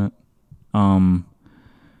watching it.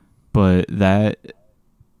 But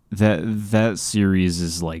that series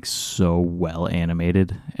is like so well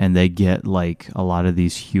animated, and they get like a lot of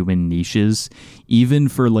these human niches, even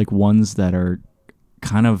for like ones that are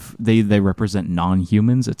kind of they represent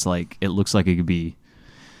non-humans. It's like it looks like it could be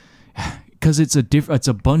because it's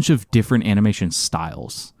a bunch of different animation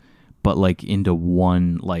styles, but like into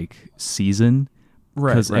one like season.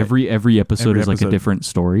 Right. Because every episode Every is like a episode. different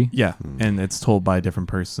story. Yeah, and it's told by a different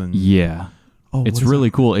person. Yeah. Oh, It's what is really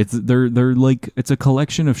cool. They're like it's a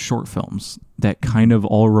collection of short films that kind of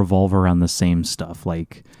all revolve around the same stuff,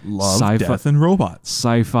 like Love, sci-fi, Death, and Robots.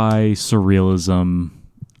 sci-fi, surrealism,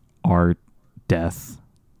 art, death,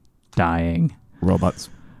 dying. Robots.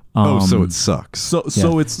 So it sucks. So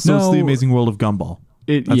Yeah. it's No. the Amazing World of Gumball.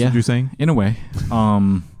 That's yeah, what you're saying? in a way.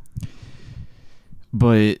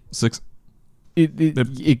 But Six.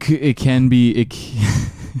 it can be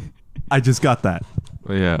I just got that.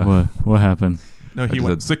 Yeah. what happened? No, he I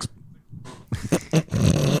went said- 6.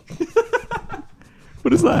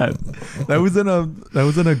 What is that? That was in a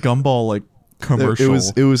Gumball like commercial.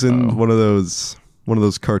 It was in one of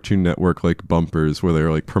those Cartoon Network like bumpers where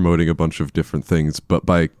they're like promoting a bunch of different things, but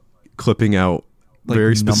by clipping out Like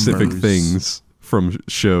very specific numbers. things from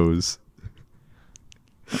shows.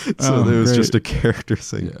 So there was great. just a character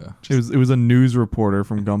saying, Yeah. It was a news reporter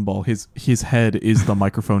from Gumball. His head is the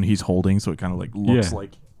microphone he's holding, so it kind of like looks Yeah.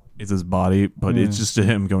 like it's his body, but Yeah. it's just to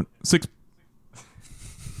him going 6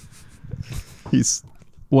 he's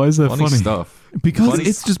Why is that Funny funny? stuff. because Funny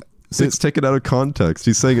it's just it's taken out of context.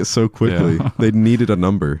 He's saying it so quickly. Yeah. They needed a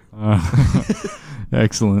number.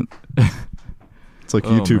 Excellent. It's like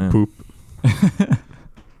Oh, YouTube man. poop.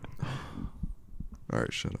 All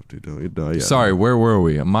right, shut up, dude. No, yeah. Sorry, where were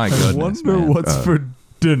we? My I goodness, wonder man. what's for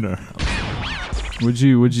dinner. What'd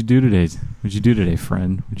you do today? What'd you do today,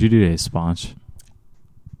 friend? What'd you do today, Sponge?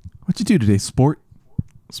 What'd you do today, sport?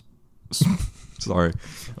 Sorry.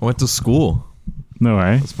 I went to school. No,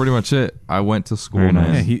 right? That's pretty much it. I went to school, Very nice.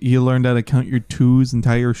 man. Yeah, he learned how to count your 2s and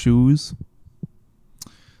tie your shoes.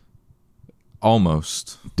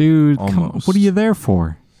 Almost. Dude, come on. Almost. What are you there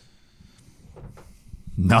for?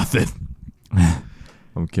 Nothing.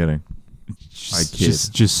 I'm kidding. I kid.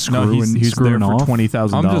 Just screwing, No, he's there screwing for off.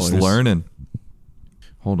 $20,000. I'm just learning.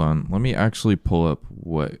 Hold on. Let me actually pull up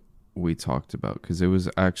what we talked about because it was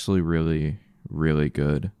actually really, really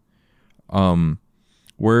good.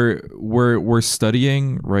 We're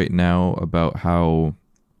studying right now about how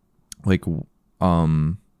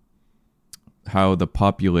how the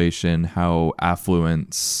population, how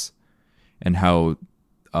affluence, and how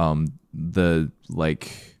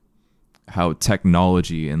how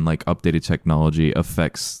technology and like updated technology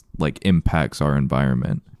affects impacts our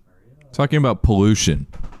environment. Talking about pollution,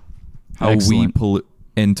 how Excellent. we pollute,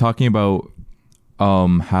 and talking about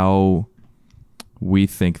how we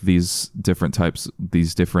think these different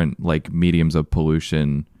mediums of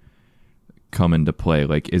pollution come into play.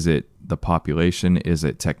 Like, is it the population? Is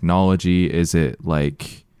it technology? Is it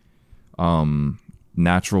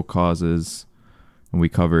natural causes? And we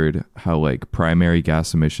covered how primary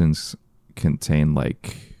gas emissions contain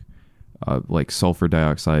sulfur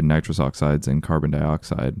dioxide, nitrous oxides, and carbon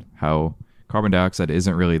dioxide. How carbon dioxide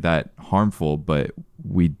isn't really that harmful, but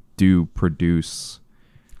we do produce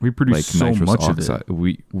so nitrous much oxide. of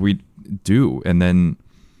it. We do. And then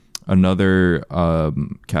another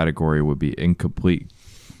category would be incomplete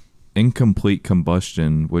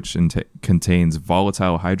combustion, which contains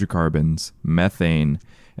volatile hydrocarbons, methane,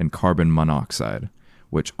 and carbon monoxide,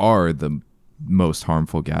 which are the most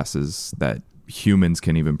harmful gases that humans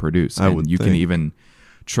can even produce. And you can even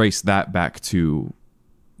trace that back to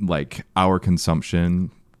our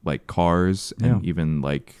consumption, cars, and even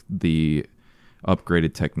the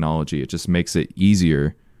upgraded technology. It just makes it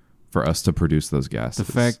easier for us to produce those gases.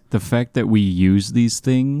 The fact that we use these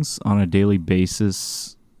things on a daily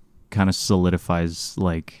basis kind of solidifies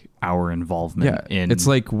our involvement in it's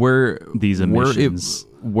we're these emissions.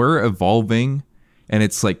 We're evolving, and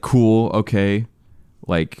it's cool. Okay,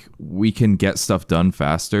 we can get stuff done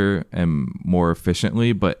faster and more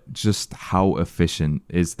efficiently, but just how efficient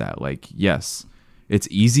is that? Yes, it's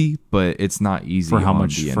easy, but it's not easy for how on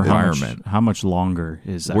much the for environment. how much longer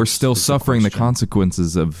is that? We're still is the suffering the question.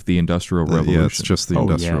 consequences of the Industrial Revolution. Yeah, it's just the Oh,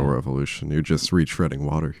 Industrial yeah. Revolution. You're just retreading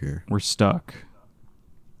water here. We're stuck.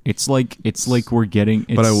 It's like we're getting.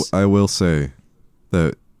 But It's, I will say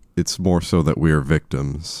that it's more so that we are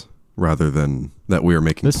victims rather than that we are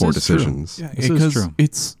making This poor is true. decisions. Yeah, This is because true.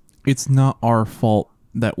 it's not our fault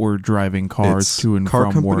that we're driving cars It's to and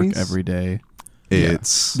car from work companies. every day.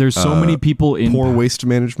 It's there's so many people in poor waste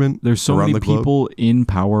management. There's so around many the globe. people in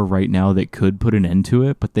power right now that could put an end to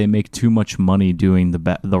it, but they make too much money doing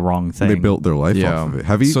the wrong thing. They built their life off of it.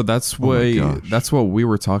 Have you? So that's Oh my why gosh. that's what we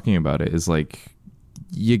were talking about. It is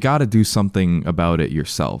you got to do something about it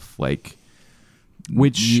yourself.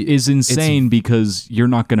 Which is insane because you're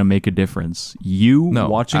not going to make a difference. You No,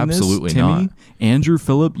 watching absolutely this, Timmy, not. Andrew,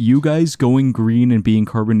 Phillip, you guys going green and being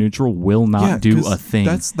carbon neutral will not do 'cause a thing.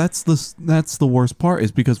 That's the worst part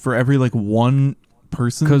is because for every one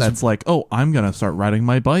person 'Cause- that's oh, I'm gonna start riding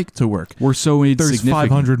my bike to work. We're so There's insignificant.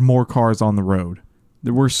 500 more cars on the road.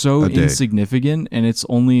 We're so A day. insignificant, and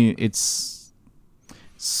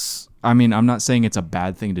I mean, I'm not saying it's a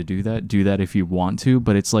bad thing to do that. Do that if you want to,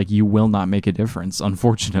 but it's you will not make a difference,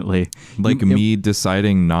 unfortunately. Me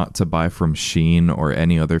deciding not to buy from Shein or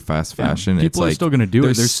any other fast fashion. people it's are still gonna do it.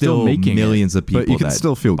 there's They're still making it. millions of people. But you can that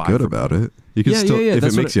still feel buy good from about them. it. You can still, if it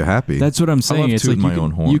that's makes what- you happy. That's what I'm saying. love It's tooting you my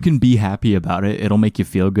own horn. you can be happy about it. It'll make you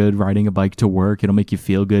feel good riding a bike to work. It'll make you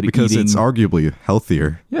feel good because eating. it's arguably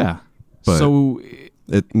healthier. Yeah. But So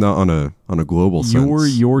It not on a global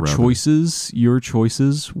sense. your rather.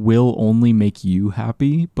 choices will only make you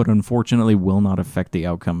happy, but unfortunately will not affect the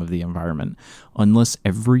outcome of the environment. Unless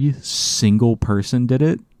every single person did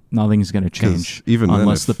it, nothing's going to change. even then,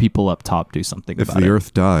 unless if- the people up top do something If about the it.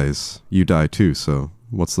 Earth dies, you die too. So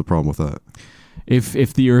what's the problem with that?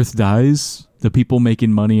 If the Earth dies, the people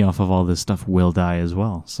making money off of all this stuff will die as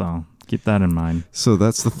well. So keep that in mind. So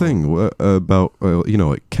that's the thing about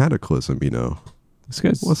cataclysm. This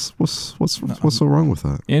guy's What's so wrong with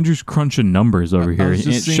that? Andrew's crunching numbers over I here. was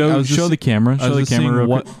just And seeing- I was show just- the camera. I Show was the just seeing camera. Real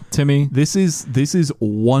what- quick. Timmy. This is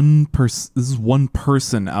one person. This is one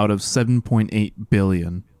person out of 7.8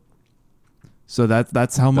 billion. So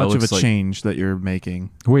that's how much of a looks like- change that you're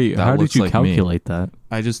making. Wait, That how did looks you like me. calculate that?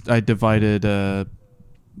 I divided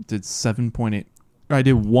did 7.8. I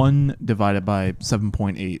did 1 divided by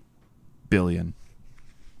 7.8 billion.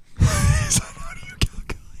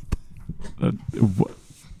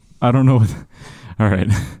 I don't know. All right.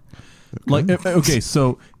 Okay,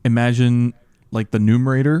 so imagine the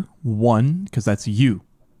numerator 1 because that's you,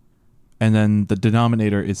 and then the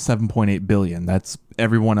denominator is 7.8 billion. That's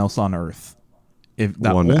everyone else on Earth. If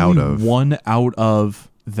that One only out of. one out of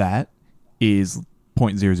that is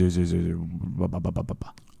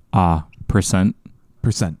 0.00000%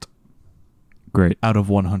 Percent. Great. out of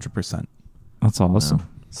 100%. That's awesome.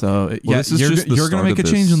 So this is you're, just the you're gonna start make a of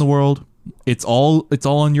change this. in the world. It's all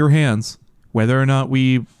in your hands. Whether or not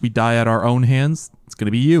we die at our own hands, it's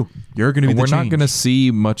gonna be you. You're gonna be And the we're not change. going to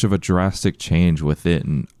see much of a drastic change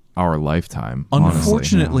within our lifetime. honestly.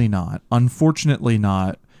 Unfortunately not.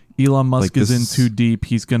 Elon Musk Like is in this- too deep.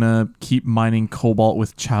 He's gonna keep mining cobalt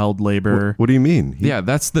with child labor. What do you mean? Yeah,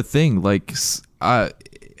 that's the thing. Like,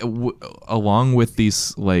 along with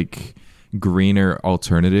these like greener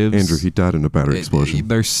alternatives, Andrew, he died in a battery explosion.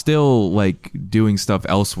 they're still like doing stuff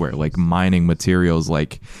elsewhere, like mining materials.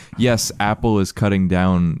 Like, yes, Apple is cutting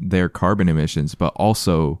down their carbon emissions, but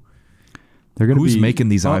also They're gonna who's be making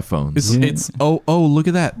these iPhones? It's look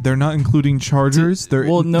at that. They're not including chargers. They're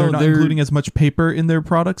Well, no, they're not they're- including as much paper in their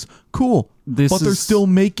products. Cool. This But they're is- still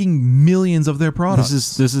making millions of their products.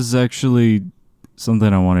 This is actually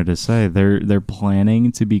something I wanted to say. They're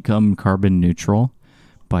planning to become carbon neutral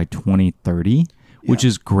by 2030, which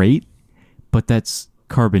is great, but that's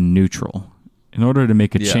carbon neutral. In order to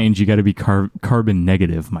make a Yeah. change, you got to be carbon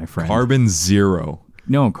negative, my friend. Carbon zero.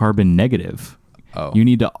 No, carbon negative. Oh, You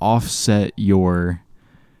need to offset your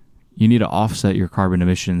carbon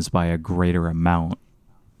emissions by a greater amount.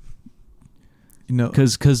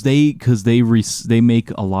 Because they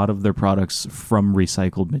make a lot of their products from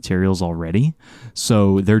recycled materials already,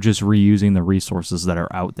 so they're just reusing the resources that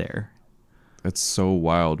are out there. that's so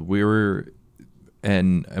wild. We were,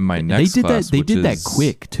 and in my next They did class, that. They which did that is-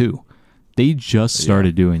 quick too. They just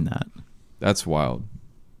started doing that. That's wild.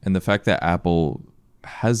 And the fact that Apple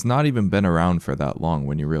has not even been around for that long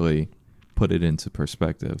when you really put it into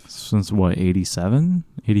perspective. Since what, 87,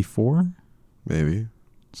 84? Maybe.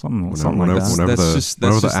 Something like Whenever, that. whenever That's the, just-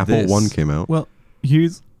 whenever that's the just Apple this. 1 came out. well,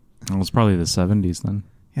 here's It was probably the 70s then.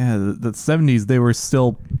 the 70s. They were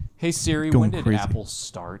still Hey Siri, Going when did crazy. Apple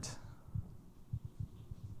start?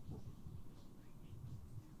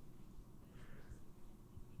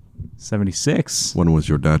 '76. When was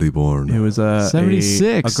your daddy born? it was a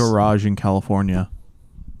 76. garage in California.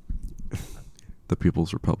 The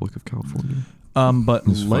People's Republic of California. But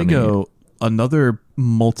It's Lego, another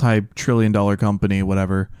multi-trillion-dollar company,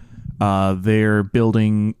 whatever, they're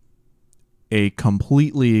building a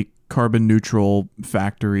completely carbon neutral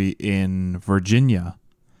factory in Virginia.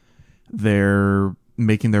 They're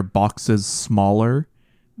making their boxes smaller.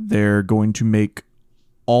 They're going to make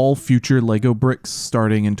all future Lego bricks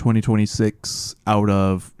starting in 2026 out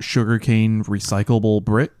of sugarcane recyclable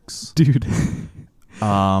bricks. Dude,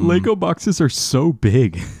 Lego boxes are so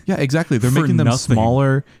big. Yeah, exactly. They're For making them nothing.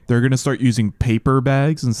 smaller. They're going to start using paper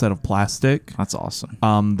bags instead of plastic. That's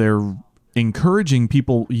awesome. They're encouraging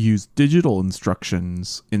people use digital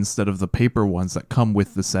instructions instead of the paper ones that come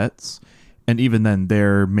with the sets. And even then,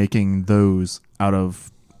 they're making those out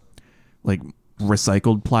of like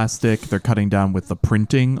recycled plastic. They're cutting down with the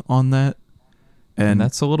printing on that. And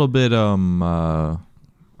that's a little bit I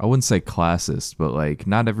wouldn't say classist, but like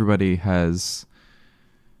not everybody has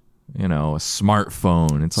a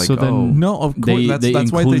smartphone. It's like, So then- no, of course. They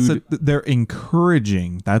That's why they said include- they're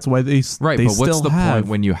encouraging. That's why they right, They but what's still the have, point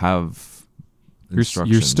when you have You're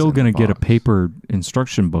instructions still in going to the get a box? paper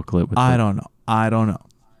instruction booklet with I the- don't know,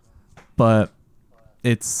 but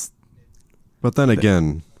it's But then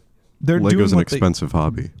again, they're Lego's doing an what they- expensive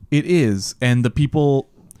hobby. It is, and the people.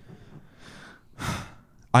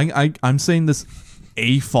 I'm saying this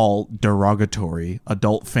a fault derogatory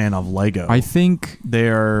adult fan of Lego. I think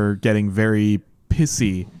They're getting very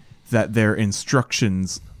pissy that their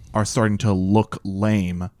instructions are starting to look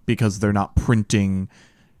lame because they're not printing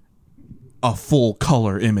a full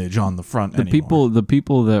color image on the front the anymore. people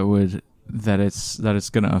that it's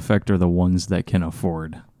going to affect are the ones that can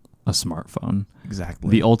afford a smartphone. Exactly.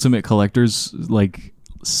 The ultimate collectors like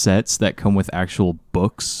sets that come with actual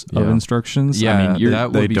books of Yeah. instructions. Yeah, I mean,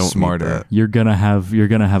 that they would be don't need smarter. that. you're gonna have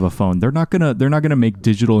a phone. They're not gonna make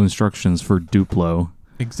digital instructions for Duplo.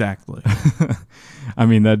 exactly. I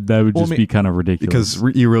mean that would Well, just I mean- be kind of ridiculous.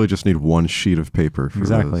 Because you really just need one sheet of paper for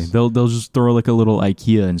exactly, this. they'll just throw like a little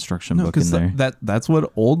IKEA instruction No, book in because there. that's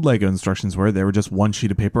what old Lego instructions were. They were just one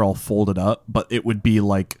sheet of paper all folded up, but it would be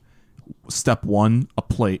like step 1, a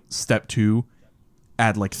plate, step 2,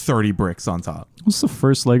 add like 30 bricks on top. What's the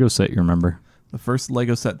first Lego set you remember? The first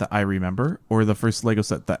Lego set that I remember, or the first Lego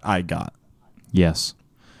set that I got, Yes.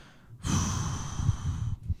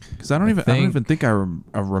 because I don't even think I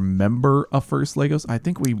remember a first Legos. I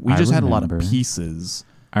think we I just had a lot of remember. pieces.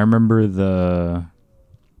 I remember the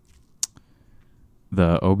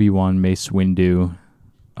the Obi-Wan Mace Windu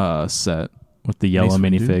set with the yellow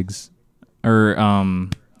Mace Windu? minifigs, or Obi-Wan,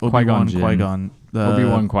 Qui-Gon Jinn. Qui-Gon.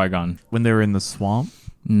 Obi-Wan Qui-Gon. When they were in the swamp,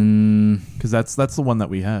 Mm, because that's the one that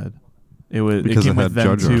we had. It Because came it with had them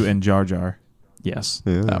Jar Jar. too and Jar Jar, yes,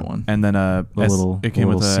 Yeah. that one. and then it came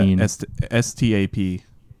with little scene. a STAP,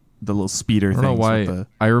 the little speeder I thing. don't know why.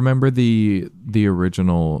 I remember the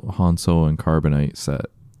original Han Solo and Carbonite set.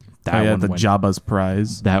 That one the went, Jabba's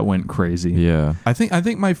prize. that went crazy. Yeah. I think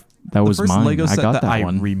my That was the first mine. Lego I set got that that I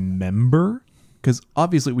one. remember, because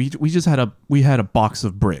obviously we just had a box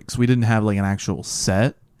of bricks. We didn't have like an actual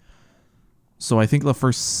set. So I think the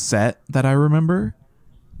first set that I remember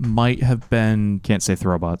might have been Can't say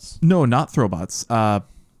Throwbots. no, not Throwbots.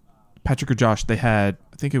 Patrick or Josh, they had,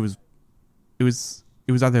 I think it was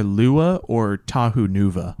either Lua or Tahu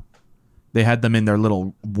Nuva. They had them in their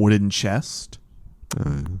little wooden chest.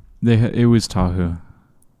 It was Tahu.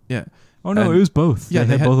 Yeah. Oh no, And- it was both. Yeah,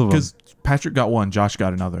 they had both of them. because Patrick got one, Josh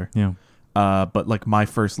got another. Yeah. But like my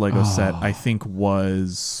first Lego set, I think it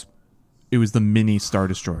was the mini Star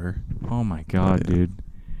Destroyer. Oh my god, dude.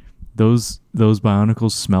 Those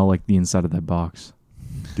Bionicles smell like the inside of that box.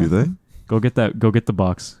 Do they? Go get the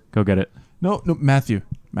box. Go get it. No, Matthew.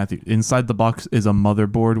 Inside the box is a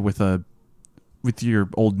motherboard with your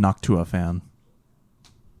old Noctua fan.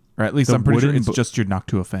 Or at least The I'm pretty sure wooden it's just your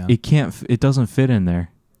Noctua fan. It doesn't fit in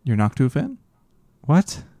there. Your Noctua fan?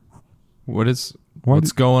 What?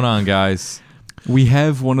 What's going on, guys? We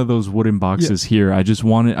have one of those wooden boxes here. I just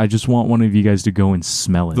want one of you guys to go and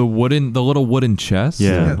smell it. The little wooden chest.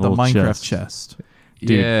 Yeah. The little Minecraft chest. chest.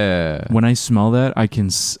 Dude, Yeah. when I smell that, I can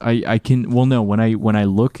well no, when I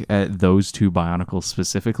look at those two Bionicles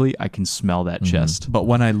specifically, I can smell that chest. But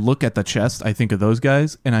when I look at the chest, I think of those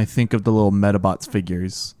guys, and I think of the little Metabots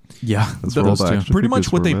figures. Yeah, That's those where all the two. action Pretty much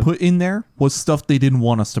figures what were they made. put in there was stuff they didn't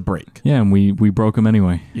want us to break. Yeah, and we broke them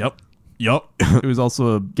anyway. Yep. It was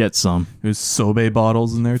also Get some, it was Sobe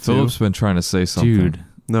bottles in there too. Philip's been trying to say something. dude.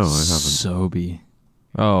 No, I haven't. Sobe.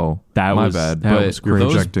 Oh, That my was- bad. that But was great.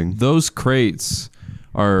 Projecting. those crates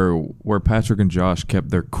are where Patrick and Josh kept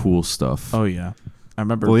their cool stuff. Oh yeah, I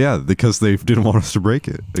remember. Well, yeah, because they didn't want us to break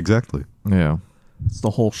it. Exactly. Yeah. It's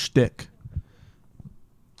the whole shtick.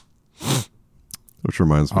 Which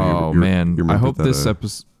reminds me. Oh you man, I remember hope that, this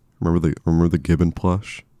episode. Remember the gibbon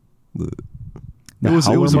plush? The It was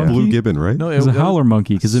howler a blue monkey? gibbon, right? No, It was a howler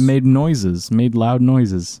monkey because it made noises, made loud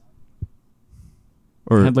noises.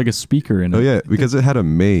 Or It had like a speaker in it. oh yeah, because it had a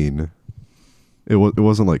mane. It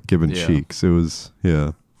wasn't like gibbon Yeah. cheeks. It was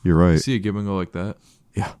You're right. See a gibbon go like that.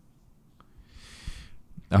 Yeah.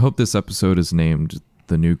 I hope this episode is named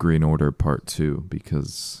 "The New Green Order Part 2"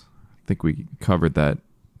 because I think we covered that.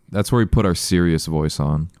 That's where we put our serious voice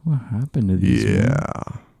on. What happened to these? man?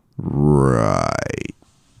 Yeah. Right.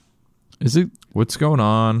 Is it? What's going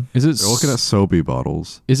on? Is it? They're looking at Sobe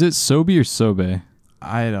bottles. Is it Sobe or Sobe?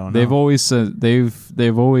 I don't know. They've always said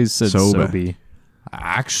they've always said Sobe. Sobe.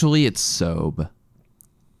 Actually, it's Sobe.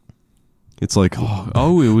 It's like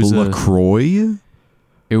Oh, it was a LaCroix.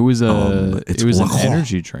 it was it's it was an LaCroix.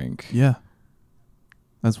 energy drink. Yeah.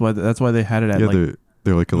 That's why they had it at Yeah, like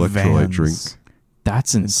they're like electrolyte Vans. drink,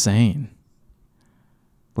 That's insane.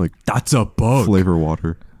 like That's a bug. flavor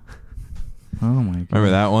water. Oh my god. Remember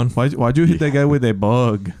that one? Why'd you hit that guy with a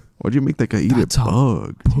bug? Why'd you make that guy eat That's a a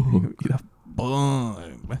bug? Eat a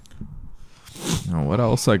bug. Oh, what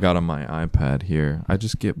else I got on my iPad here? I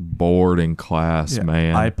just get bored in class, Yeah.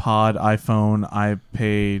 man. iPod, iPhone,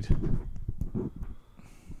 iPad.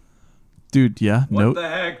 Dude, yeah. Nope.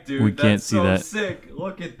 heck, dude? We can't see that. Sick.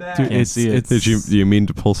 Look at that. Dude, Can't see it. Do you mean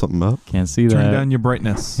to pull something up? Can't see Turn that. down your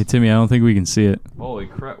brightness. Hey Timmy, I don't think we can see it. Holy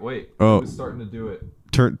crap! Wait. Oh. I was starting to do it.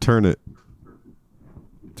 Turn it.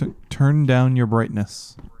 Turn down your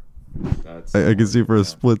brightness. That's I can see for a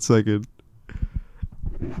split second.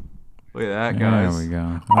 Look at that, There guys. we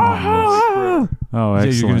go. Holy crap. Oh, Yeah,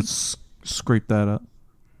 you're gonna excellent. scrape that up.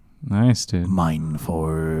 Nice, dude. Mind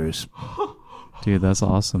Force. Dude, that's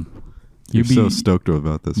awesome. You're so stoked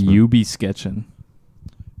about this. Man. You be sketching.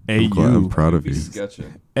 Hey, I'm you. proud of Be you.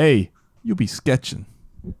 sketching. Hey, you be sketching.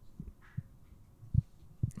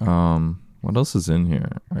 What else is in here?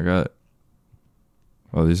 I got.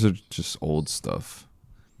 Oh, these are just old stuff.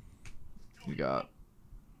 You got.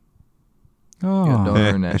 Oh, Donor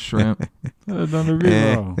and that shrimp.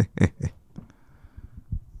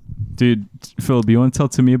 Dude, Philip, you want to tell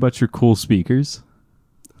Timmy about your cool speakers?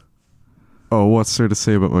 Oh, what's there to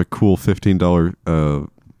say about my cool $15?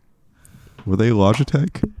 Were they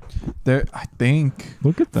Logitech? There, I think.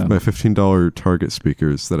 Look at them. My $15 Target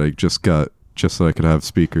speakers that I just got just so I could have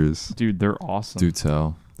speakers. Dude, they're awesome. Do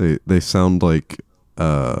tell. They sound like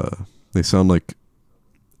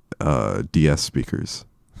DS speakers.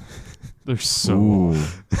 They're so.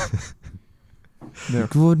 They're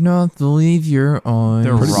Would not believe your eyes.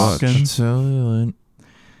 They're Pretty rocking.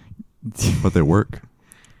 much. But they work.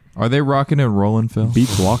 Are they rocking and rolling, Phil?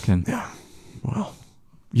 Beats walking. Well,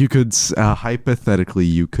 you could hypothetically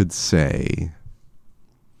you could say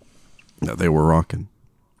that they were rocking.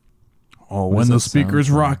 Oh, What when does the that sound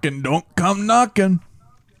speaker's like? rocking, don't come knocking.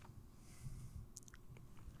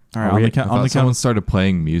 All right, Are we- on the I count thought someone started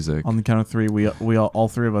playing music. on the count of three, we all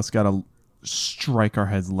three of us gotta strike our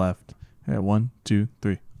heads left. Okay, 1, 2,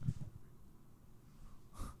 3.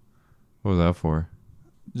 What was that for?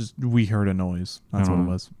 Just we heard a noise. That's what it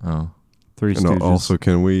was. Oh. Three And Stooges. also,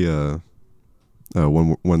 can we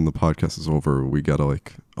when the podcast is over, we gotta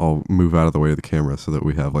like all move out of the way of the camera so that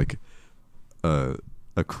we have like a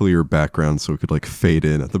clear background, so we could like fade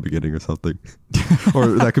in at the beginning or something, or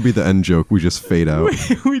that could be the end joke. We just fade out.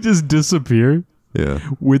 we just disappear Yeah.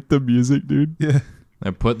 with the music, dude. Yeah. I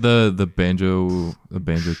put the banjo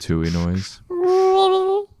tooey noise.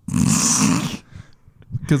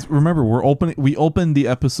 Because remember, we opened the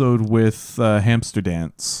episode with Hamster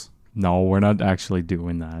Dance. No, we're not actually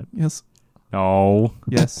doing that. Yes. No.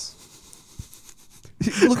 Yes.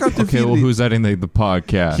 Look how Okay, well, who's editing the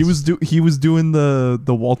podcast? he was doing the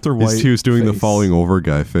Walter White. He was doing the face falling over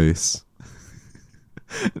guy face.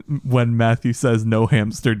 when Matthew says no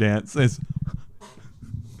hamster dance. It's,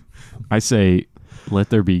 I say, let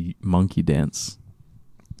there be monkey dance.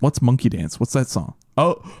 what's Monkey Dance? What's that song?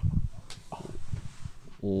 Oh,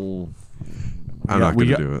 I'm not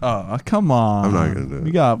gonna do it. Oh, come on! I'm not gonna do it.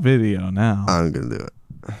 We got video now. I'm gonna do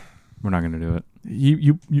it. We're not gonna do it.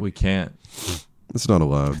 You We can't. It's not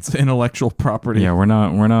allowed. it's intellectual property. Yeah, we're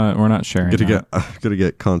not sharing. Gotta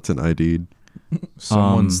get content ID'd.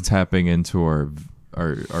 Someone's tapping into our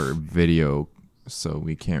video, so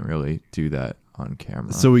we can't really do that on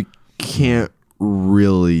camera. So we can't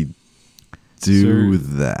really do Sir,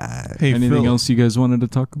 that. Hey, Anything Phil, else you guys wanted to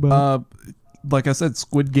talk about? like I said,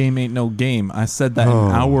 Squid Game ain't no game. I said that Oh,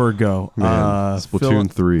 an hour ago. Man,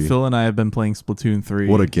 Splatoon 3. Phil and I have been playing Splatoon 3.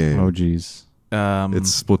 What a game. Oh, geez.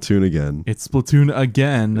 It's Splatoon again. It's Splatoon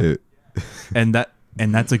again, It, and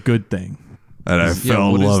that's a good thing. and I Yeah,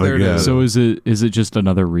 fell what in is love there to- again. So is it just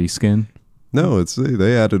another reskin? No, it's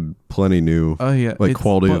they added plenty new Oh yeah, like it's-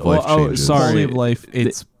 quality of life changes. sorry. Quality of life.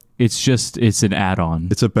 It's an add-on,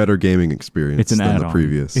 It's a better gaming experience It's an than the add-on.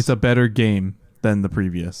 previous. It's a better game than the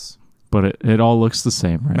previous. but it all looks the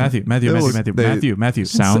same, right? Matthew.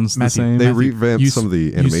 Sounds the same. They Matthew, revamped some of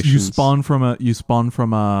the animations. You spawn from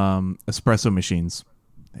espresso machines.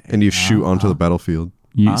 and you shoot onto the battlefield.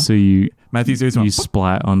 You Huh? so you Matthew says, you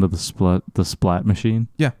splat onto the splat machine.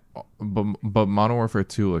 yeah. but Modern Warfare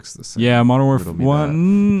 2 looks the same. Yeah, Modern Riddle Warfare me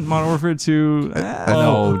 1, Modern Warfare 2.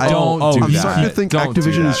 No, don't do I'm that. starting to think Don't do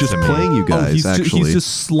Activision that is just to me. playing you guys. he's actually,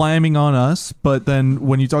 just slamming on us. But then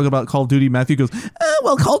when you talk about Call of Duty, Matthew goes,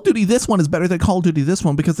 well, Call of Duty this one is better than Call of Duty this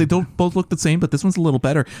one because they don't both look the same, but this one's a little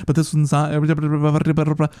better. But this one's not.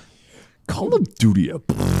 Call of Duty.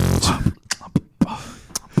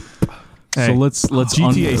 Hey, So let's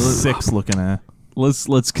GTA 6 looking at.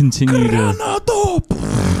 let's continue to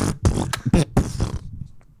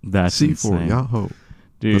that's C4 insane. Yahoo.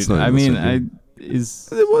 Dude. That's not I even mean, the same is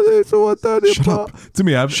Shut up. To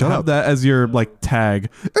me, have Shut up. that as your like tag.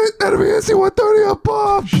 Enemy SC-130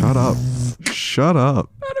 above. Shut up. Shut up.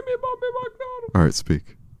 All right,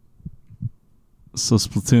 speak. so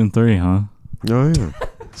Splatoon 3, huh? Oh yeah.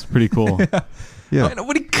 It's pretty cool. Yeah.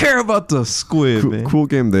 Nobody care about the squid, Cool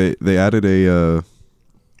game. They added a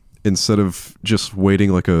instead of just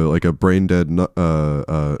waiting like a brain dead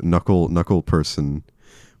knuckle person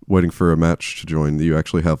waiting for a match to join, you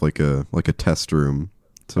actually have like a test room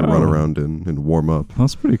to run around in and warm up.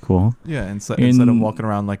 That's pretty cool. Yeah, instead In- of walking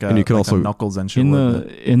around like a, and you can like also- a Knuckles and shit.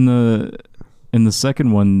 In the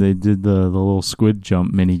second one, they did the little squid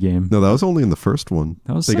jump mini game. No, that was only in the first one.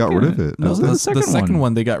 That was They got rid of second. it. That was No, the the second second one.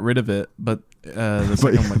 one they got rid of it, but the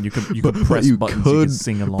second one you could but press you buttons, you could- could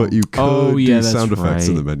sing along, But you could Oh, yeah, do that's sound effects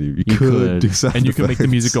in the right. menu. You You could could. do sound and you can make the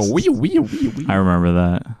music go effects. wee wee wee wee. I remember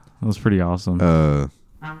that. That was pretty awesome.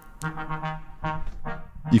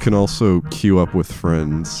 You can also queue up with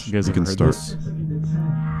friends. You guys have can heard start. this?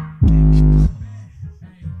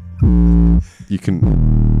 You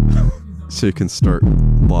can. So you can start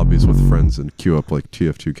lobbies with friends and queue up like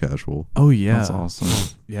TF2 casual. Oh yeah, That's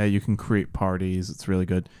awesome. Yeah, you can create parties. It's really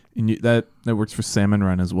good, and that works for Salmon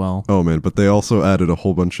Run as well. Oh man, but they also added a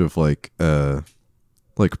whole bunch of like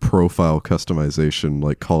profile customization,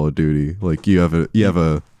 like Call of Duty. Like you have a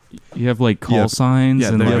You have like call Yeah. signs Yeah,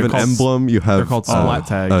 and they're You have like an called- emblem. You have they're called splat a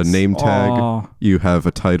tags. name tag. Aw. You have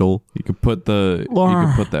a title. You could put the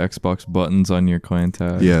Xbox buttons on your clan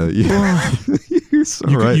tag. Yeah, you're so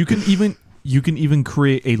You right. you can even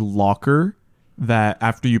create a locker that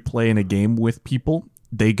after you play in a game with people,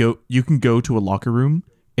 you can go to a locker room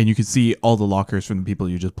and you can see all the lockers from the people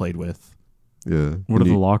you just played with. Yeah. What are And the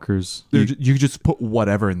you- lockers? You just put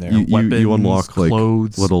whatever in there. You- you Weapons, unlock, like,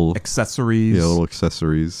 clothes, little- accessories. Yeah, little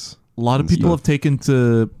accessories. A lot of and people stuff. have taken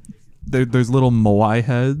to there's little Moai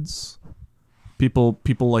heads. People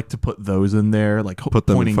like to put those in there, like Put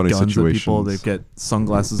them in pointing funny guns at people. situations. They get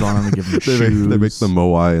sunglasses on and they give them They shoes. make the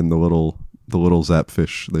moai and the little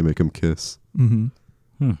zapfish. They make them kiss. Mm-hmm.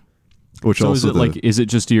 Which So also is it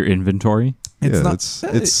just your inventory?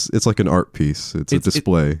 it's like an art piece. It's a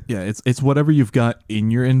display. It's whatever you've got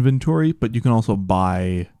in your inventory, but you can also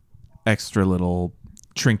buy extra little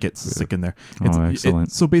trinkets to stick in there.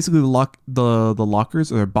 Excellent. So basically, the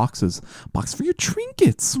lockers are box for your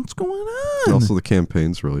trinkets. What's going on? And also, the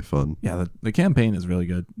campaign's really fun. Yeah, the campaign is really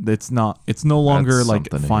good. It's no longer That's like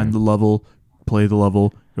something find here. the level, play the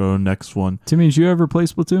level, go to the next one. Timmy, did you ever play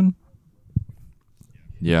Splatoon?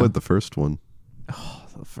 Yeah. Played the first one.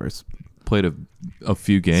 The first Played a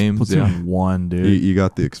few games. Splatoon Yeah. 1, dude. You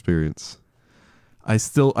got the experience. I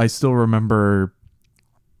still remember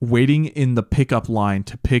waiting in the pickup line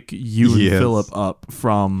to pick you and Yes. Philip up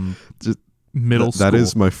from Just- middle school. That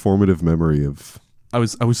is my formative memory of I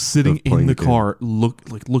was sitting of playing in the the game. car,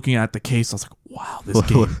 looking at the case. I was like, "Wow, this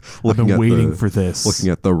game! I've Looking been at waiting the- for this." looking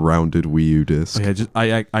at the rounded Wii U disc.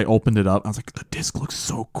 I opened it up. I was like, "The disc looks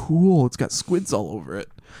so cool. It's got squids all over it."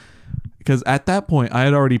 Because at that point, I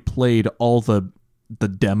had already played all the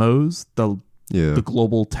demos, the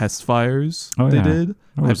global test fires Oh, they yeah. did.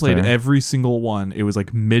 I I was played there. every single one. It was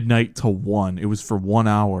like midnight to 1. It was for 1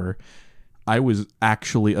 hour. I was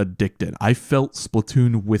actually addicted. I felt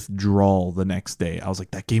Splatoon withdrawal the next day. I was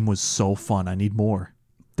like, that game was so fun. I need more.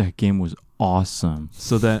 That game was awesome.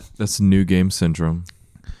 So that, That's new game syndrome.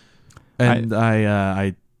 and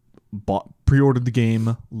I pre-ordered the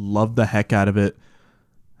game, loved the heck out of it.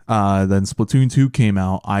 Then Splatoon 2 came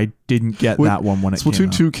out. I didn't get Wait, that one when it came Splatoon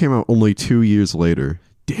out. 2 came out only 2 years later.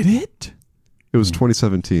 Did it? It was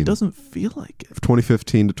 2017. It doesn't feel like it.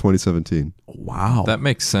 2015 to 2017. Wow. That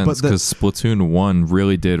makes sense But that- because Splatoon 1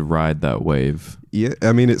 really did ride that wave. Yeah,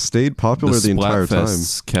 I mean, it stayed popular the entire time.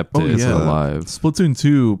 Splatfests kept Oh, it yeah. alive. Splatoon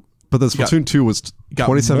 2 But the got- Splatoon 2 was got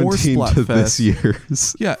more 2017 to this Splatfest.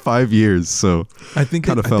 year's. Yeah. 5 years. So, I think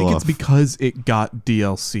Kinda I fell think off. it's because it got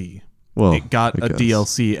DLC. well, It got I a guess.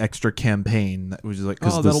 DLC extra campaign that was just like,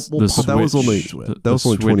 'Cause oh, the- that'll the we'll Switch- That was only to it. that the was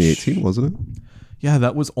only Switch- 2018, wasn't it? Yeah,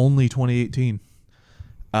 that was only 2018.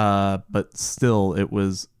 But still, it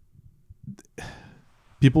was.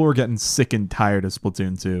 People were getting sick and tired of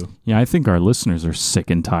Splatoon 2. Yeah, I think our listeners are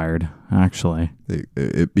sick and tired, actually.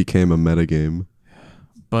 It became a meta game.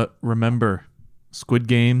 But remember, Squid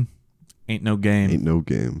Game ain't no game. Ain't no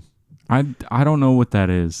game. I don't know what that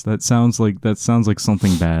is. That sounds like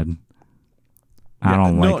something bad. I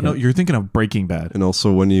don't like it. No, you're thinking of Breaking Bad. And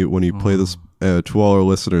also, when you play this, to all our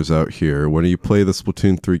listeners out here, when you play the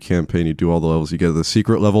Splatoon 3 campaign, you do all the levels. You get to the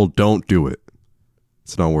secret level. Don't do it.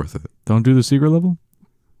 It's not worth it. Don't do the secret level?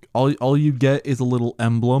 All you get is a little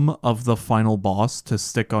emblem of the final boss to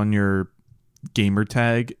stick on your gamer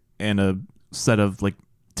tag and a set of like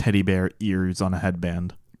teddy bear ears on a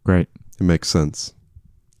headband. Great. It makes sense.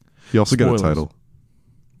 You also get Spoilers. a title.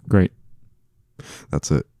 Great.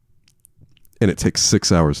 That's it. And it takes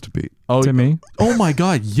 6 hours to beat. Oh, To me? oh my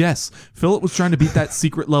god, yes. Philip was trying to beat that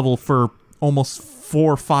secret level for almost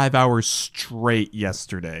 4 or 5 hours straight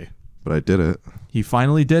yesterday. But I did it. He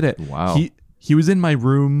finally did it. Wow. He was in my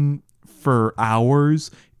room for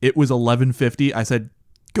hours. It was 11:50. I said,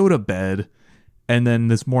 "Go to bed." And then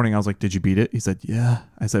this morning I was like, "Did you beat it?" He said, "Yeah."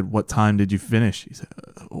 I said, "What time did you finish?" He said,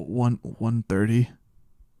 1:30.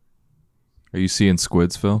 Are you seeing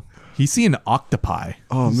squids, Phil? He's seeing octopi.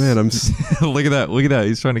 Oh man, Look at that. Look at that.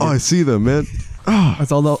 He's trying to oh, I get. see them, man.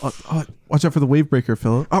 That's all. Watch out for the wave breaker,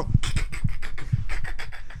 Philip.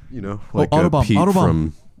 You know, like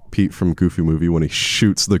Autobomb. Pete from Goofy Movie when he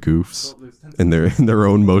shoots the goofs in their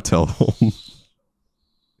own motel home.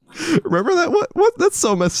 Remember that? What? That's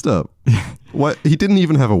so messed up. What? He didn't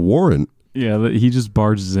even have a warrant. Yeah, he just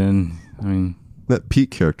barges in. I mean, That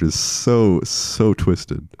Pete character is so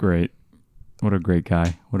twisted. great. What a great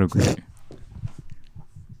guy. What a great...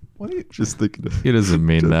 What are you just thinking of? He doesn't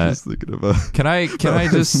mean that. Just thinking of Can I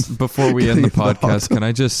just before we end the Getting in the podcast? Can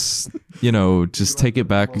I just just take it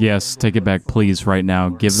back. Yes, take it back, please, right now.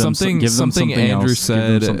 Give them something Andrew else.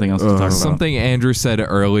 said. Give them something else to talk about. Something Andrew said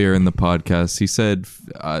earlier in the podcast. He said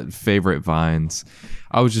favorite vines.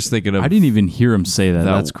 I was just thinking of. I didn't even hear him say that.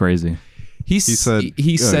 That's crazy. He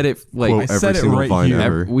said it like quote, I every said it single right vine here.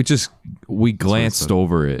 ever. We glanced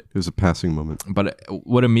over it. It was a passing moment. But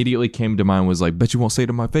what immediately came to mind was like, bet you won't say it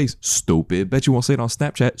to my face, stupid. Bet you won't say it on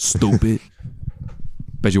Snapchat, stupid.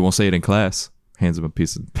 Bet you won't say it in class. Hands him a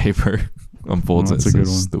piece of paper, unfolds it. That's a good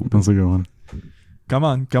one. Stupid. That's a good one. Come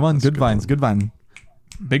on. Good vines. Good vine.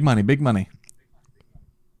 Big money. Big money.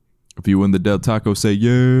 If you win the Del Taco, say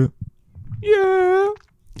yeah.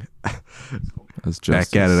 That's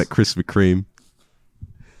Back at it at Krispy Kreme.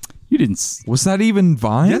 You didn't. Was that even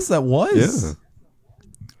Vine? Yes, that was. Yeah.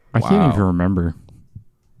 I can't Wow. even remember.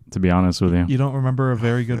 To be honest with you, You don't remember a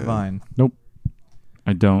very good vine. nope.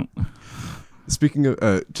 I don't. Speaking of,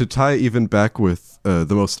 to tie even back with the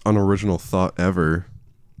most unoriginal thought ever,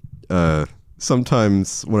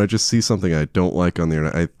 sometimes when I just see something I don't like on the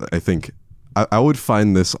internet, I think I would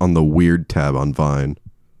find this on the weird tab on Vine.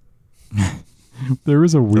 There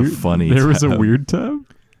was a weird funny There was a tab. weird tab.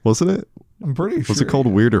 Wasn't it? I'm pretty sure. Was it called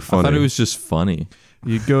weird or I funny? thought it was just funny.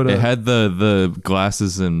 You go to. It had the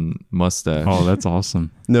glasses and mustache. Oh, that's awesome.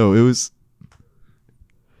 No, it was.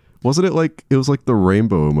 Wasn't it like it was like the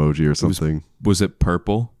rainbow emoji or something? Was it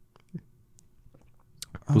purple?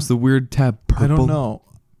 Was the weird tab purple? I don't know.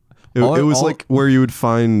 It all- was all- like where you would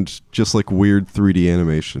find just like weird 3D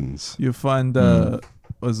animations. You find.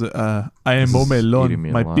 Was it? I am This is eating Omelon.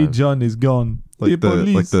 me My alive. pigeon is gone. Like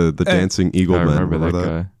the Eh. dancing eagle I men. remember that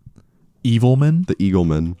Remember guy. Eagleman. The eagle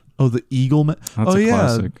men. Oh, the Eagleman. That's oh a yeah,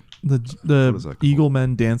 classic. What is the that called?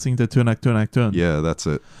 Eaglemen dancing to Tunak Tunak Tun. Yeah, that's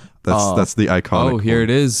it. That's the iconic. Oh, here one. it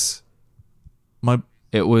is. My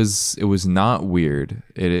It was not weird.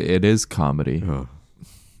 It is comedy. Oh.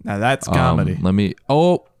 now that's comedy. Let me.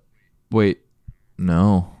 Oh, wait.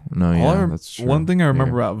 No. All I Yeah, rem- that's true. One thing I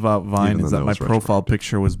remember Here. about Vine Even is then that that my was profile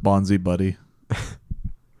picture was Bonzi Buddy.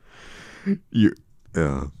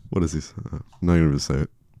 Yeah. What is this? I'm not even gonna say it.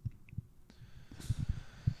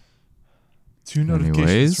 2 notifications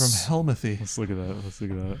Anyways. from Helmuthy. Let's look at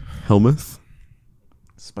that. Helmuth.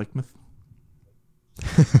 Spikemouth.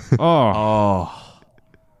 Oh, Oh.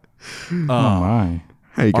 oh my.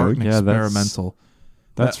 How you Art going? and Yeah, that's- experimental.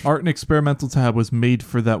 that's- That art and experimental tab was made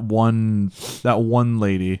for that one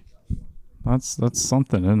lady. That's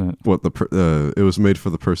something, isn't it? What it was made for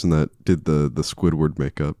the person that did the Squidward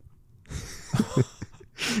makeup.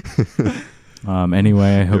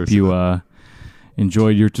 Anyway, I hope seen you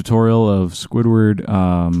enjoyed your tutorial of Squidward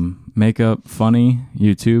makeup. Funny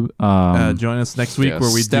YouTube. Join us next week yeah,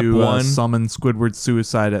 where we step do one. summon Squidward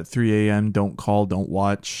suicide at 3 a.m. Don't call, don't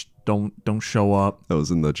watch, don't show up. That was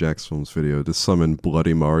in the Jax Films video. To summon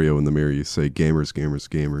Bloody Mario in the mirror, you say gamers, gamers,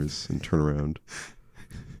 gamers, and turn around.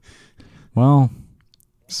 well,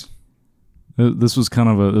 this was kind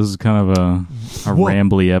of a What?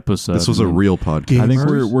 rambly episode. This was a real podcast. I think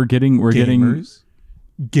Gamers? we're getting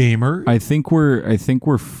Gamer. I think we're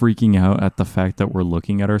freaking out at the fact that we're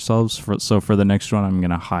looking at ourselves. So for the next one, I'm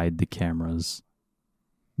gonna hide the cameras.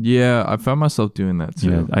 Yeah, I found myself doing that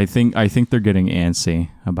too. Yeah, I think they're getting antsy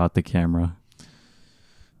about the camera.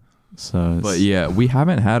 So, But yeah, we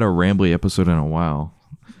haven't had a rambly episode in a while.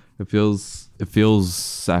 It feels it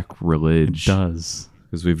sacrilege does.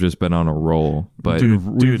 because we've just been on a roll. But Dude,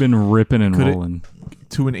 We've been ripping and could it- rolling.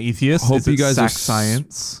 To an atheist, Hope is you it guys are sack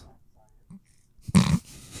science?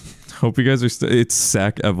 hope you guys are. It's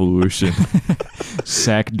sack evolution.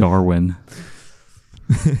 Sack Darwin.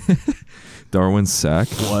 Darwin's sack.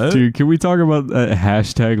 What? Dude, can we talk about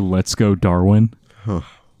hashtag Let's Go Darwin? What?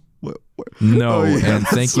 No, Oh, yeah, and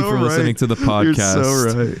thank you so for listening right. to the You're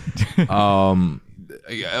podcast. so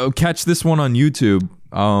right. Catch this one on YouTube,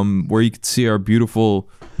 where you can see our beautiful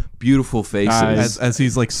faces. Guys. As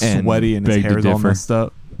he's like And sweaty and his beg to hair's all differ. messed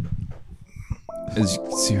up. As you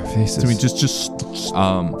can see our faces. I mean, just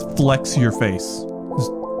flex your face.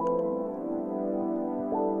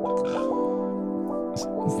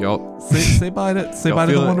 y'all Say bye to Y'all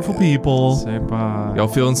the feel it? wonderful people. Say bye. y'all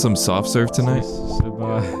feeling some soft serve tonight? Say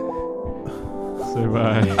bye. Say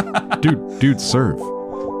bye. Dude, serve.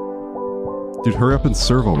 Dude, hurry up and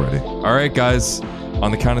serve already. All right, guys.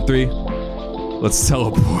 On the count of 3, let's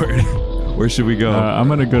teleport. Where should we go? I'm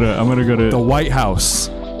gonna go to the White House.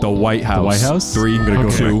 The White House. White House? 3, I'm gonna go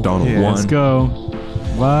to 2, McDonald's. Yeah. 1. Let's go.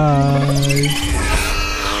 Bye.